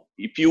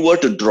 if you were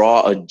to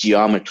draw a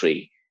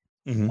geometry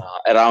Mm-hmm.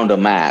 around a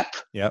map.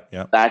 Yep.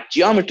 That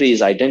geometry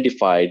is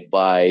identified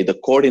by the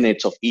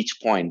coordinates of each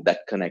point that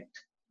connect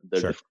the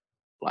Sure. different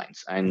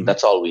lines, and Mm-hmm.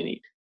 that's all we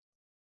need.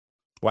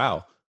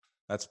 Wow,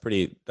 that's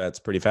pretty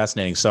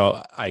fascinating.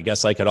 So I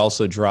guess I could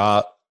also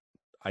draw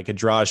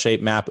a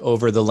shape map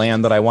over the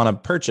land that I want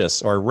to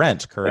purchase or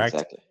rent, correct?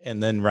 Exactly.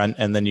 And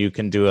then you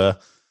can do a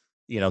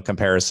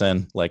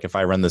comparison. Like if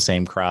I run the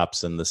same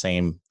crops and the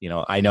same,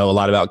 I know a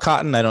lot about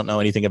cotton. I don't know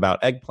anything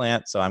about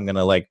eggplant. So I'm going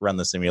to run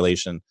the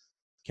simulation.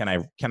 Can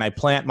I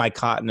plant my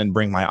cotton and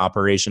bring my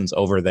operations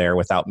over there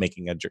without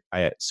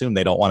I assume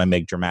they don't want to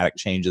make dramatic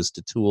changes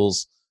to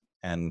tools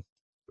and,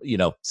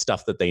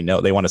 stuff that they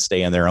know. They want to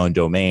stay in their own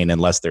domain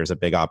unless there's a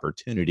big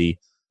opportunity.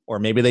 Or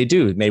maybe they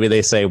do. Maybe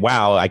they say,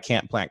 wow, I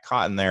can't plant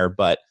cotton there,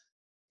 but,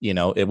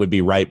 it would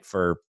be ripe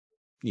for,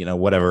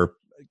 whatever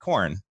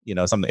corn,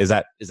 something. Is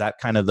that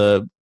kind of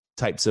the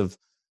types of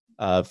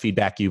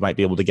feedback you might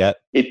be able to get?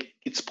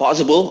 It's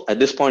possible. At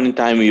this point in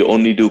time, we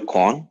only do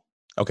corn.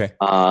 Okay.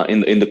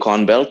 In the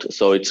corn belt.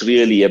 So it's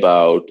really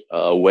about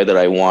whether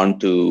I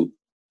want to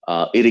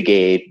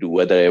irrigate,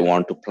 whether I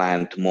want to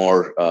plant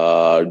more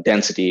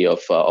density of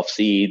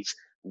seeds,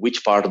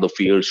 which part of the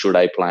field should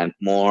I plant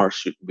more,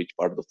 which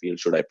part of the field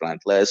should I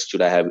plant less,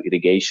 should I have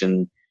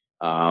irrigation,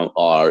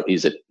 or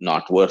is it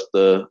not worth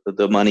the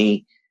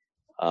money?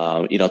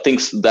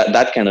 Things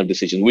that kind of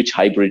decision. Which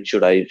hybrid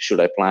should I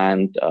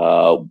plant?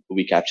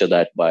 We capture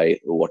that by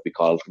what we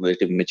call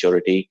relative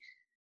maturity.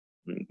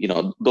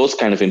 Those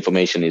kind of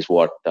information is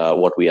what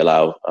we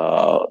allow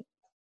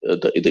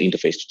the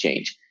interface to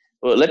change.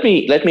 Well, let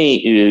me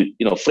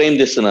frame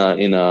this in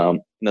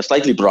a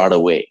slightly broader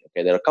way.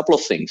 Okay, there are a couple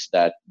of things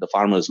that the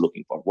farmer is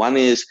looking for. One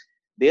is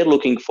they're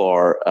looking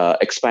for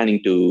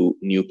expanding to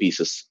new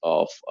pieces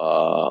of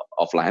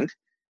land.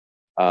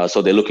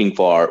 So they're looking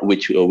for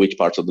which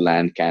parts of the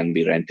land can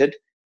be rented.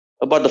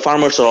 But the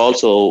farmers are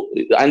also,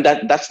 and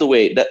that's the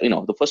way that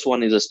the first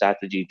one is a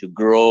strategy to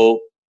grow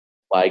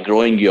by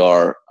growing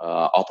your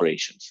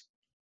operations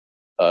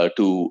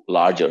to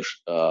larger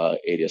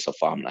areas of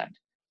farmland.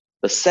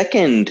 The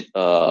second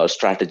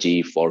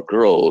strategy for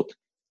growth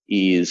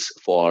is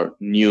for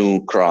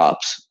new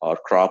crops or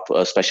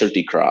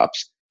specialty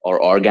crops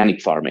or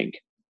organic farming.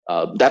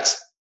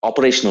 That's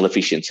operational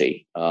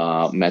efficiency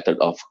method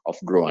of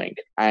growing.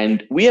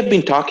 And we have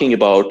been talking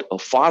about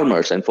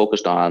farmers and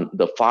focused on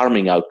the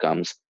farming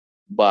outcomes,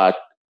 but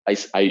I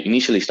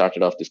initially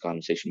started off this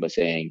conversation by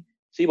saying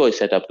Cboe is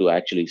set up to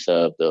actually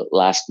serve the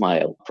last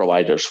mile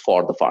providers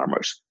for the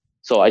farmers.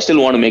 So I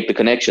still want to make the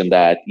connection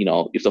that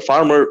if the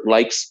farmer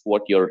likes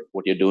what you're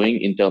doing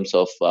in terms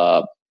of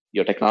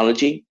your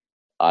technology,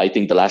 I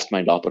think the last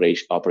mile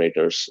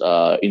operators'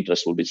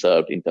 interest will be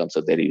served in terms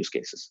of their use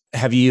cases.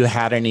 Have you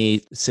had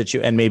any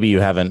and maybe you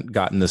haven't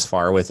gotten this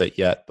far with it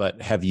yet,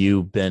 but have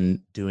you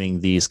been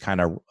doing these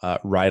kind of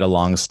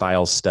ride-along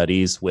style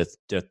studies with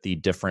the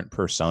different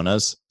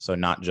personas? So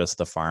not just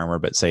the farmer,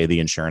 but say the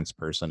insurance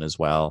person as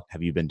well.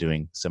 Have you been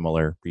doing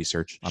similar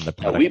research on the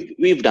product?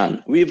 We've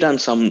done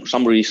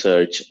some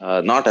research,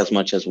 not as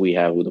much as we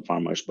have with the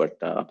farmers, but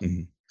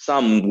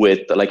some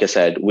with, like I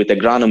said, with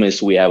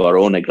agronomists. We have our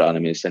own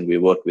agronomists, and we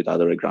work with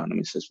other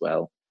agronomists as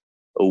well.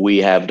 We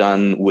have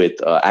done with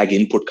ag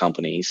input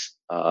companies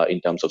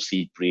in terms of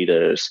seed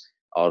breeders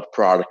or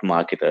product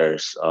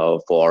marketers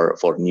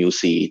for new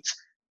seeds.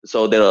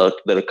 So there are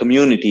a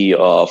community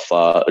of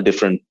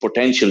different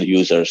potential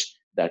users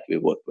that we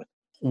work with.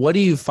 What are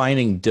you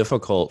finding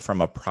difficult from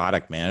a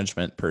product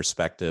management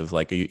perspective?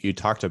 Like you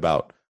talked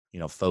about,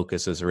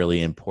 focus is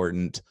really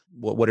important.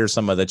 What are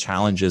some of the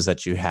challenges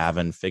that you have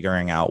in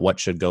figuring out what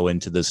should go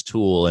into this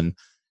tool? And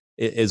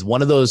is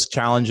one of those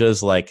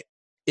challenges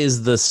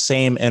is the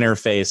same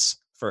interface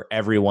for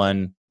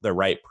everyone the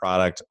right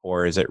product,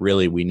 or is it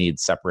really we need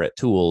separate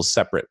tools,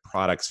 separate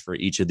products for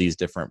each of these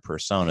different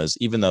personas?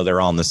 Even though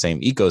they're all in the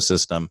same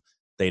ecosystem,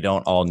 they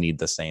don't all need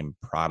the same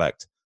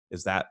product.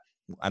 Is that,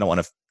 I don't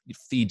want to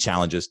feed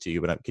challenges to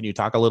you, but can you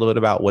talk a little bit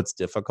about what's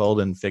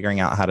difficult in figuring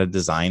out how to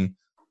design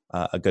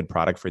a good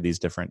product for these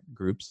different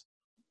groups?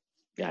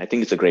 Yeah, I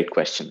think it's a great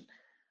question.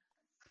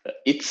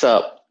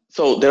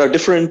 So there are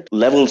different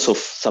levels of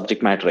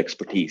subject matter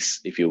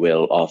expertise, if you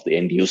will, of the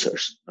end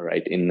users,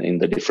 right? In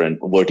the different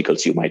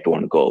verticals you might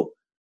want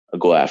to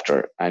go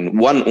after. And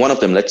one of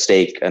them, let's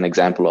take an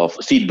example of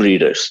seed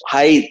breeders.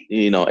 High,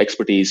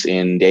 expertise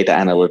in data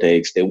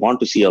analytics. They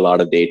want to see a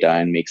lot of data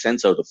and make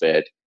sense out of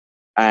it.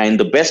 And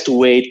the best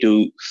way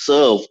to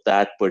serve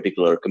that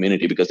particular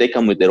community, because they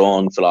come with their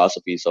own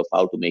philosophies of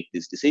how to make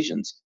these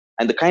decisions.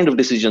 And the kind of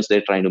decisions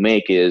they're trying to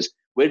make is,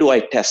 where do I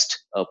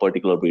test a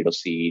particular breed of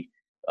seed?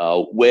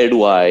 Where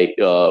do I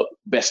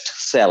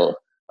best sell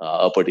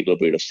a particular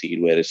breed of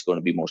seed, where it's going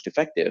to be most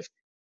effective?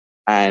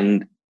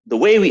 And the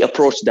way we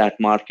approach that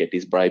market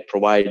is by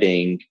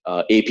providing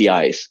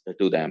APIs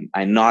to them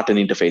and not an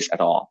interface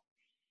at all.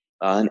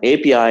 An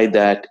API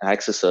that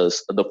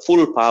accesses the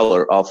full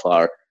power of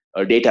our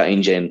data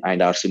engine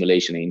and our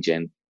simulation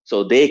engine,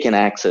 so they can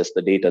access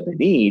the data they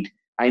need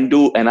and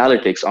do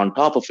analytics on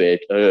top of it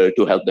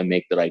to help them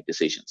make the right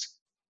decisions.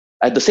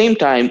 At the same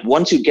time,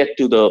 once you get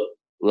to the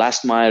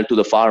last mile to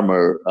the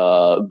farmer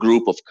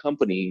group of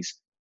companies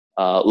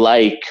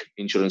like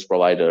insurance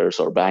providers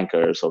or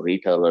bankers or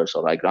retailers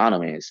or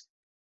agronomists.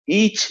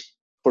 Each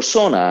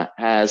persona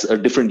has a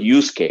different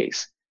use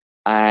case,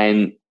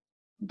 and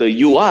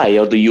the UI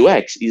or the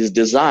UX is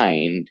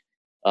designed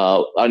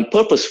and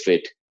purpose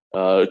fit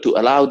to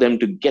allow them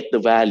to get the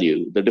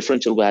value, the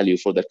differential value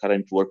for their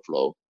current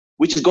workflow,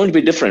 which is going to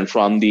be different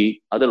from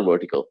the other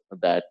vertical.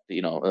 That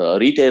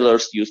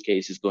retailers' use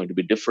case is going to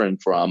be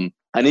different from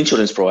an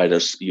insurance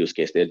provider's use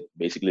case. They're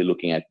basically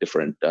looking at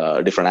different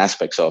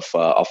aspects of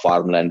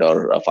farmland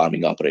or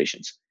farming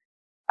operations,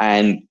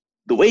 and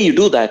the way you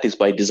do that is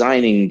by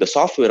designing the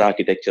software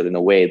architecture in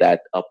a way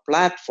that a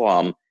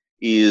platform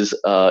is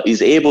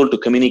able to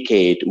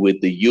communicate with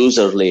the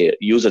user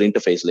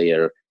interface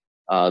layer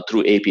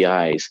through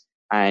APIs.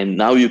 And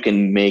now you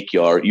can make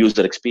your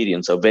user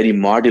experience a very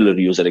modular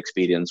user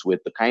experience with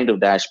the kind of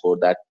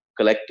dashboard that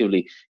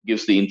collectively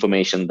gives the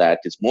information that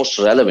is most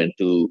relevant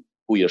to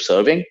who you're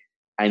serving,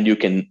 and you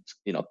can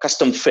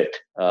custom fit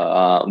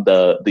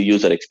the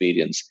user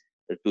experience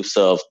to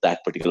serve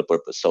that particular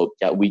purpose. So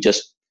yeah, we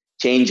just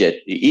change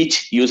it.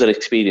 Each user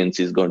experience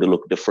is going to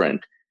look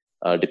different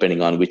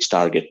depending on which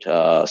target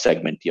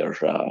segment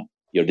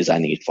you're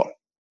designing it for.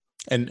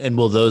 And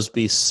will those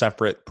be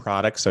separate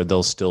products, or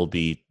they'll still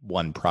be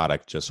one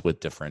product just with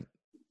different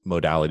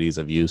modalities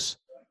of use?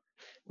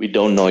 We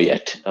don't know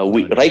yet.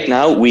 Right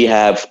now we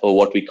have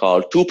what we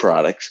call two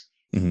products.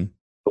 Mm-hmm.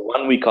 The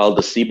one we call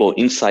the Sibo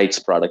Insights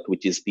product,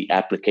 which is the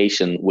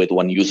application with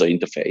one user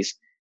interface.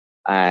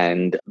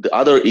 And the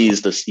other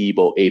is the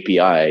Sibo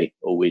API,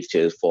 which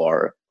is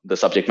for the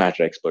subject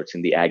matter experts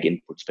in the ag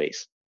input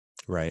space.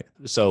 Right.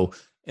 So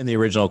in the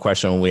original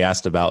question, when we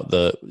asked about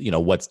the,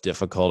 what's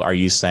difficult, are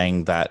you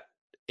saying that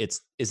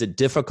is it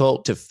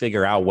difficult to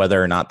figure out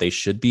whether or not they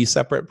should be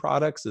separate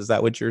products? Is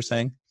that what you're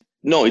saying?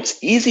 No,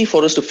 it's easy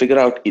for us to figure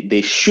out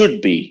they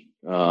should be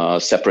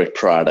separate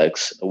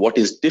products. What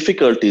is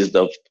difficult is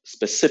the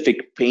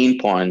specific pain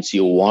points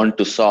you want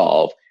to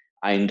solve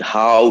and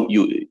how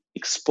you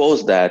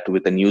expose that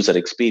with an user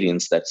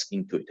experience that's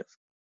intuitive.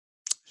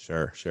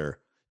 Sure.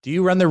 Do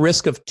you run the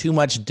risk of too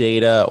much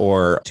data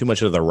or too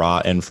much of the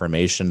raw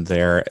information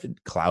there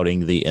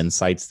clouding the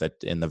insights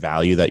that in the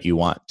value that you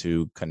want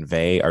to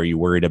convey? Are you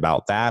worried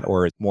about that,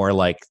 or it's more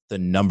like the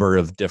number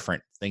of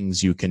different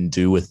things you can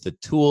do with the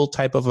tool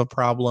type of a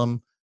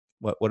problem?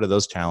 What are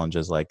those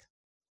challenges like?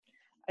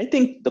 I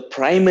think the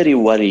primary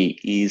worry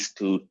is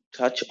to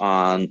touch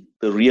on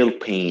the real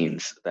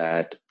pains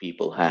that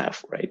people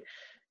have, right?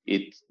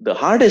 It's the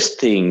hardest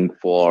thing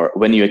for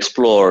when you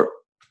explore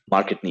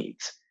market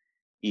needs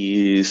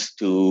is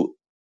to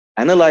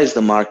analyze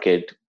the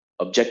market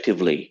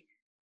objectively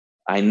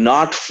and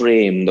not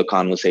frame the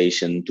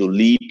conversation to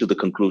lead to the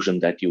conclusion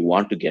that you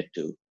want to get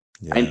to,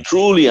 and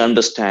truly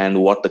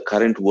understand what the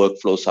current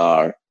workflows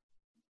are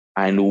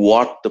and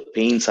what the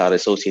pains are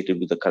associated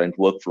with the current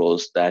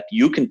workflows that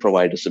you can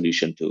provide a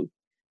solution to,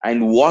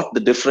 and what the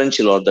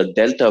differential or the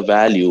delta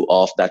value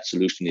of that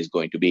solution is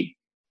going to be.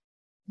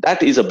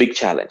 That is a big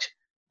challenge.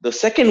 The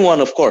second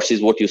one, of course,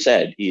 is what you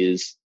said,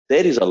 is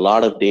there is a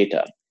lot of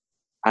data,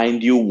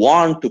 and you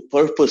want to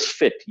purpose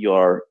fit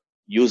your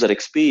user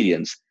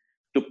experience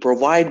to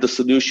provide the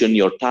solution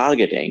you're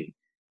targeting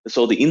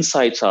so the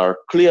insights are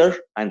clear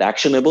and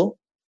actionable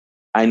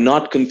and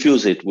not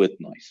confuse it with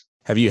noise.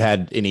 Have you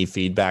had any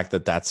feedback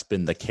that that's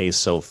been the case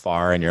so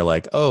far, and you're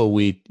like, oh,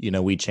 we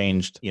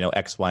changed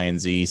X, Y,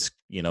 and Z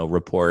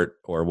report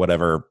or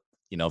whatever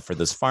for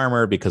this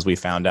farmer because we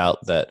found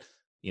out that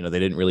they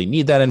didn't really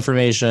need that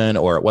information,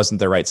 or it wasn't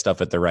the right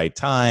stuff at the right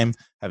time?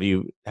 Are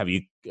you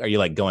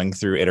like going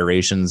through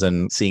iterations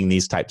and seeing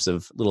these types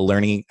of little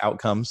learning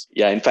outcomes?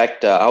 Yeah, in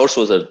fact, ours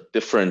was a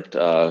different.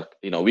 Our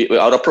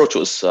approach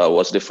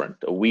was different.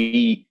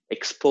 We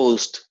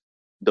exposed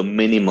the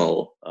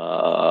minimal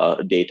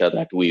data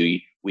that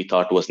we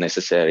thought was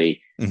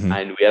necessary, mm-hmm.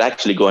 and we are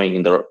actually going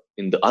in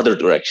the other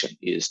direction,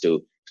 is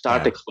to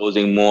start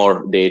exposing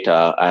more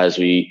data as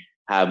we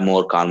have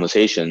more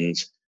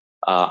conversations.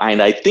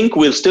 And I think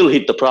we'll still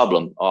hit the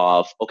problem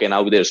of, okay,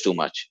 now there's too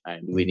much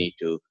and we need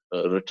to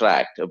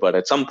retract. But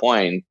at some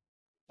point,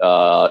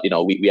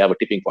 we have a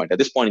tipping point. At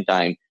this point in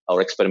time,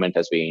 our experiment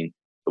has been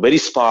very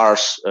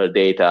sparse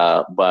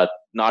data, but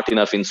not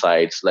enough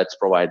insights. Let's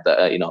provide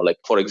the,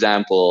 for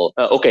example,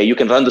 okay, you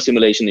can run the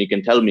simulation. You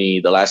can tell me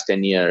the last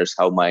 10 years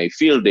how my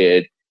field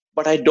did,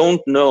 but I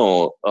don't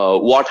know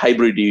what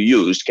hybrid you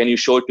used. Can you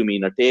show it to me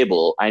in a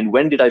table? And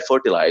when did I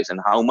fertilize and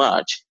how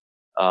much?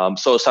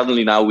 So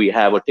suddenly now we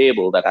have a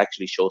table that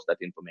actually shows that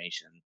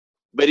information.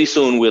 Very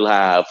soon we'll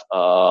have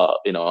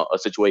a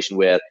situation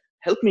where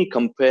help me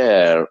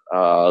compare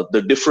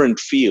the different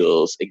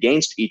fields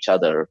against each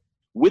other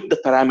with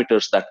the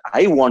parameters that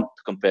I want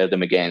to compare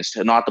them against,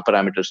 not the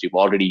parameters you've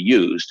already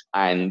used.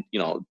 And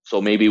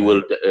so maybe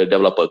we'll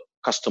develop a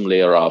custom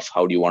layer of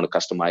how do you want to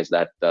customize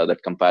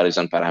that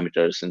comparison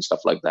parameters and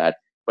stuff like that.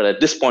 But at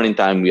this point in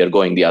time, we are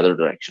going the other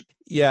direction.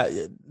 Yeah,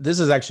 this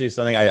is actually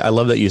something I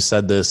love that you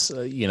said this.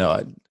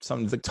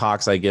 Some of the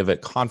talks I give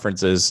at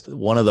conferences,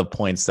 one of the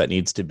points that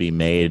needs to be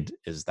made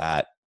is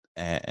that,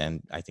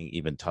 and I think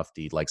even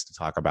Tufte likes to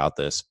talk about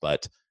this,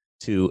 but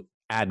to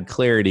add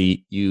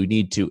clarity, you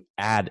need to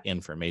add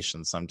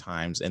information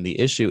sometimes. And the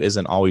issue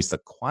isn't always the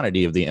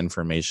quantity of the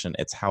information,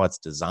 it's how it's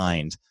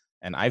designed.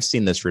 And I've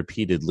seen this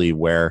repeatedly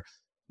where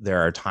there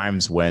are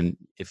times when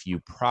if you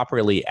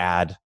properly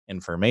add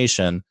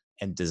information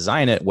and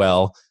design it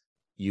well,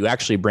 you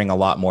actually bring a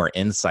lot more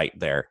insight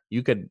there.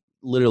 You could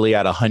literally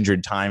add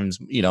 100 times,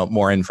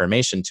 more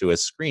information to a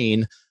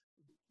screen.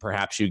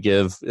 Perhaps you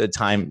give a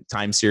time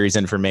series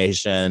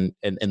information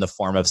in the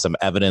form of some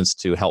evidence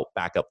to help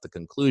back up the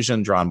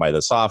conclusion drawn by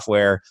the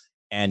software,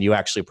 and you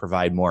actually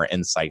provide more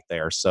insight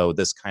there. So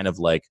this kind of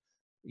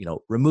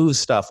remove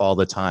stuff all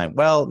the time.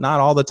 Well, not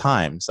all the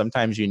time.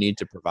 Sometimes you need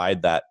to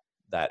provide that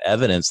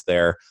evidence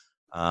there.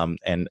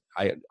 And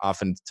I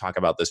often talk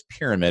about this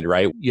pyramid,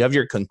 right? You have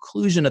your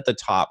conclusion at the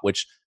top,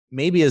 which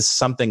maybe is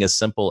something as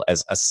simple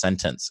as a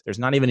sentence. There's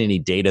not even any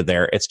data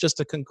there. It's just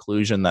a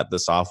conclusion that the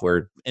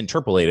software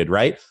interpolated,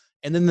 right?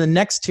 And then the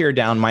next tier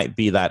down might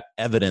be that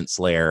evidence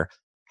layer.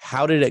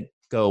 How did it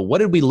go? What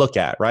did we look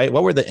at, right?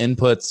 What were the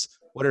inputs?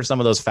 What are some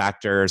of those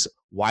factors?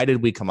 Why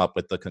did we come up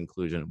with the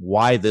conclusion?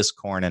 Why this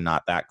corn and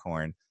not that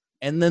corn?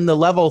 And then the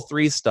level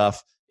 3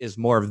 stuff is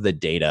more of the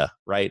data,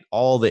 right?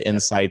 All the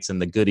insights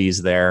and the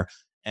goodies there.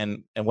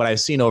 And what I've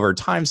seen over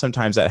time,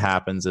 sometimes that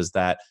happens is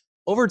that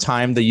over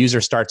time, the user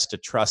starts to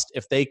trust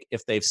if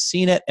they've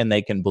seen it and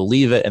they can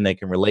believe it and they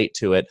can relate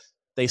to it,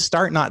 they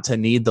start not to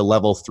need the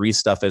level 3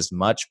 stuff as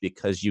much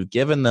because you've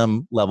given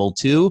them level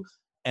 2.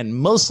 And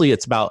mostly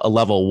it's about a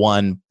level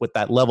 1 with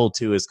that level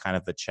 2 is kind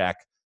of the check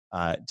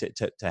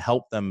to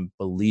help them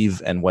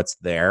believe in what's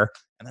there.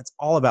 And that's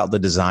all about the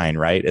design,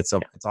 right? It's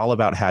all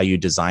about how you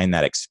design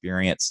that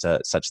experience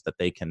such that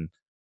they can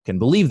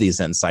believe these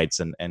insights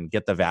and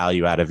get the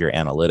value out of your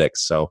analytics.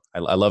 So I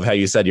love how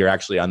you said you're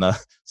actually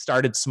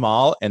started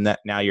small and that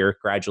now you're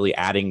gradually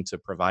adding to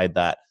provide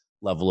that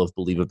level of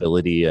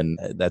believability and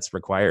that's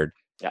required.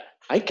 Yeah,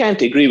 I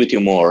can't agree with you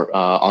more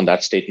on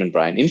that statement,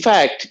 Brian. In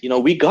fact,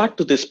 we got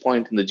to this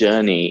point in the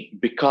journey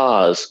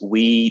because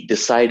we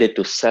decided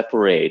to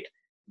separate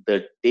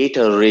the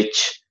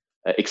data-rich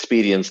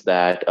experience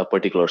that a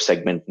particular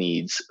segment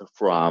needs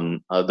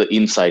from the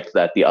insights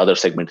that the other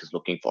segment is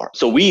looking for.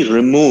 So we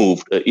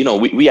removed,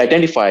 we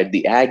identified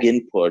the ag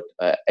input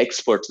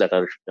experts that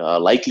are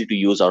likely to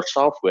use our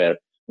software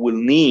will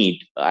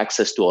need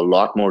access to a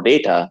lot more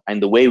data.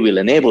 And the way we'll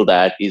enable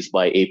that is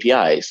by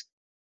APIs.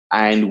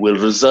 And we'll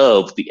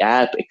reserve the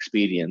app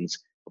experience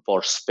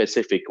for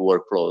specific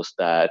workflows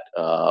that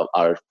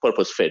are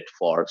purpose fit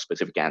for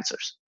specific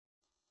answers.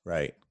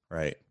 Right.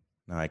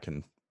 No, I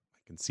can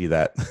see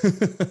that.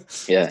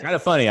 Yeah. It's kind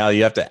of funny how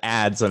you have to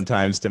add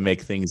sometimes to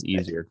make things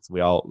easier. A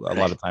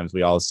lot of times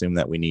we all assume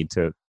that we need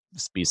to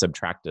be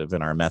subtractive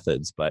in our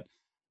methods, but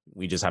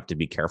we just have to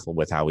be careful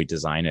with how we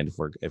design it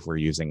if we're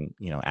using,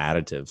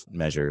 additive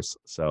measures.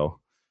 So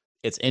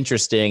it's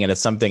interesting. And it's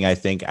something I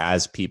think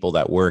as people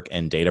that work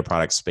in data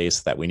product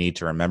space that we need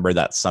to remember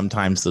that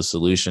sometimes the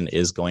solution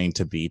is going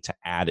to be to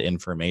add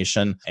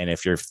information. And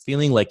if you're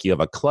feeling like you have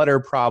a clutter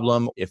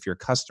problem, if your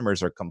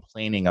customers are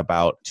complaining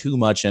about too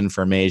much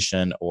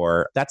information,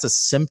 or that's a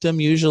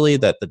symptom usually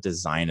that the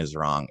design is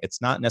wrong.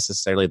 It's not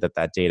necessarily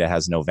that data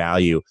has no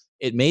value.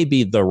 It may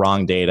be the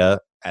wrong data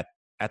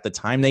at the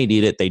time they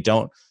need it. They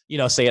don't,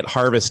 say at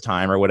harvest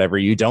time or whatever,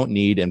 you don't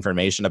need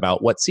information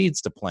about what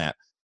seeds to plant.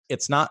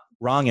 It's not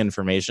wrong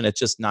information. It's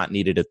just not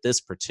needed at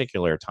this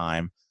particular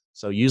time.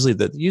 So usually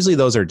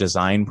those are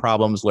design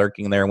problems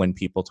lurking there when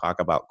people talk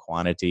about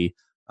quantity,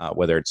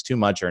 whether it's too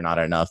much or not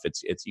enough.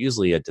 It's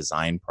usually a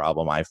design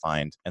problem, I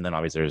find. And then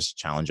obviously there's a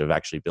challenge of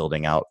actually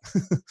building out,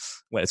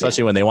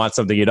 especially when they want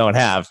something you don't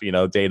have,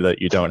 data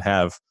that you don't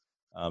have.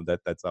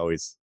 That's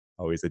always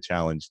a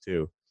challenge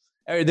too.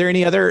 Are there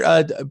any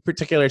other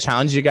particular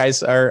challenges you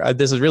guys are?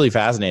 This is really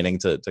fascinating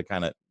to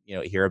kind of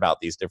hear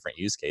about these different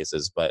use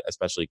cases, but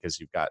especially because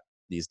you've got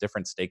these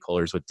different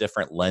stakeholders with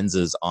different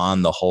lenses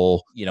on the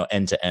whole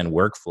end-to-end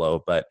workflow.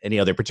 But any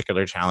other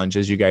particular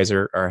challenges you guys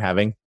are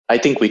having? I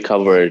think we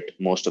covered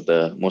most of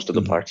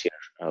the parts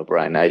here,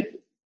 Brian.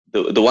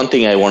 The one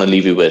thing I want to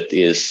leave you with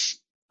is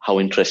how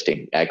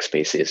interesting ag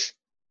space is.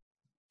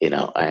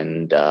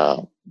 And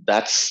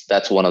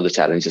that's one of the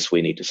challenges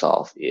we need to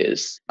solve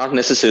is not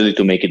necessarily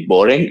to make it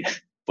boring,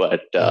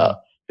 but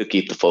to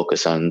keep the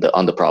focus on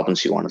the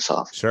problems you want to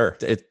solve. Sure.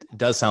 It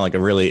does sound like a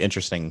really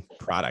interesting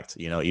product.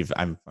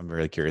 I'm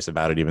really curious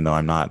about it, even though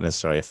I'm not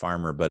necessarily a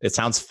farmer, but it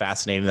sounds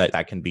fascinating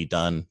that can be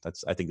done.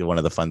 That's, I think, one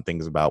of the fun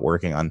things about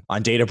working on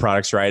data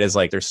products, right? Is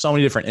like, there's so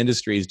many different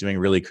industries doing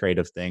really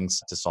creative things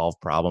to solve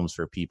problems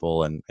for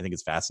people. And I think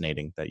it's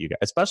fascinating that you guys,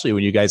 especially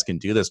when you guys can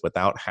do this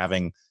without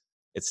having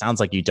it sounds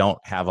like you don't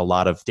have a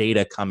lot of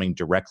data coming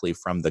directly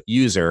from the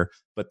user,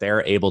 but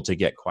they're able to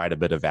get quite a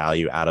bit of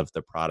value out of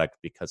the product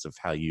because of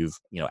how you've,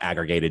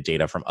 aggregated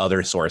data from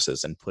other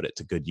sources and put it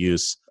to good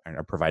use and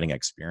are providing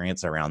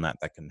experience around that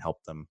can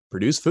help them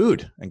produce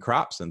food and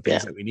crops and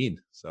things that we need.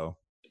 So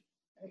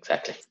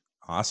exactly.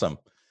 Awesome.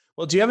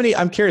 Well,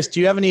 I'm curious,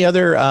 do you have any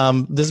other,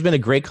 this has been a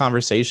great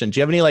conversation. Do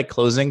you have any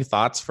closing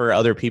thoughts for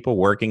other people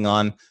working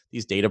on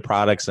these data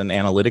products and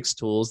analytics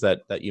tools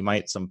that you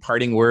might, some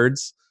parting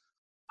words?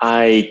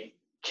 I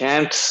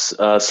can't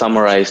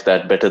summarize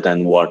that better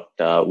than what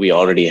we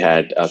already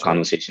had a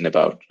conversation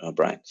about,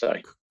 Brian.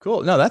 Sorry.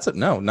 Cool. No,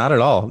 no, not at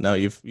all. No,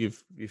 you've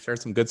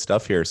shared some good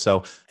stuff here.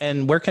 So,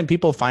 and where can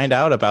people find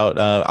out about,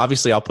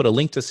 obviously I'll put a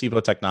link to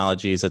Cibo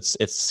Technologies. It's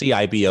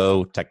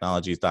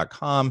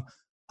cibotechnologies.com.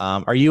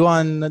 Are you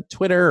on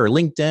Twitter or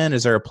LinkedIn?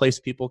 Is there a place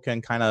people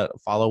can kind of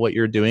follow what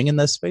you're doing in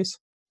this space?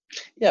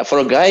 Yeah, for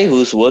a guy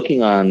who's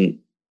working on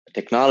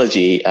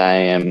technology, I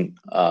am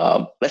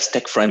less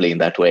tech friendly in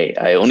that way.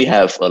 I only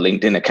have a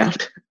LinkedIn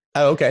account.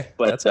 Oh, okay.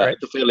 But that's great.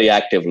 It's a fairly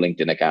active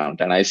LinkedIn account.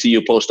 And I see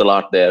you post a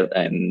lot there,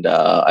 and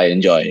I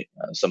enjoy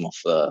some of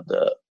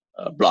the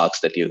blogs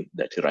that you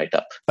write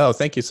up. Oh,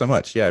 thank you so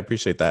much. Yeah, I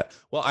appreciate that.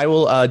 Well, I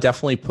will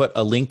definitely put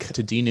a link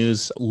to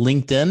Dinu's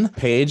LinkedIn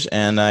page,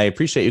 and I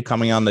appreciate you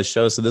coming on the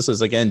show. So this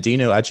is, again,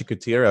 Dinu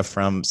Achikutira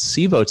from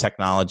Cibo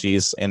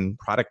Technologies in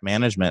product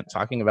management,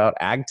 talking about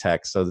ag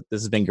tech. So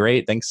this has been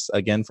great. Thanks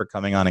again for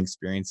coming on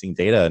Experiencing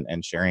Data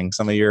and sharing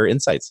some of your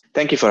insights.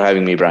 Thank you for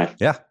having me, Brian.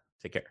 Yeah,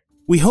 take care.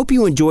 We hope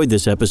you enjoyed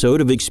this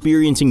episode of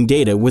Experiencing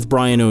Data with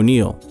Brian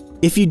O'Neill.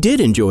 If you did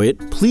enjoy it,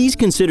 please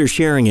consider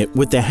sharing it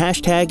with the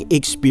hashtag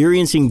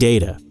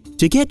 #ExperiencingData.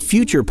 To get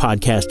future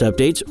podcast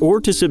updates or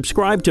to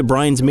subscribe to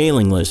Brian's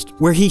mailing list,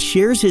 where he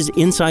shares his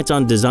insights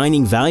on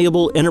designing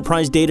valuable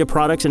enterprise data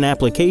products and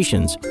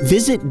applications,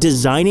 visit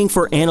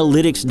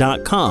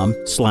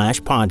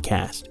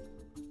designingforanalytics.com/podcast.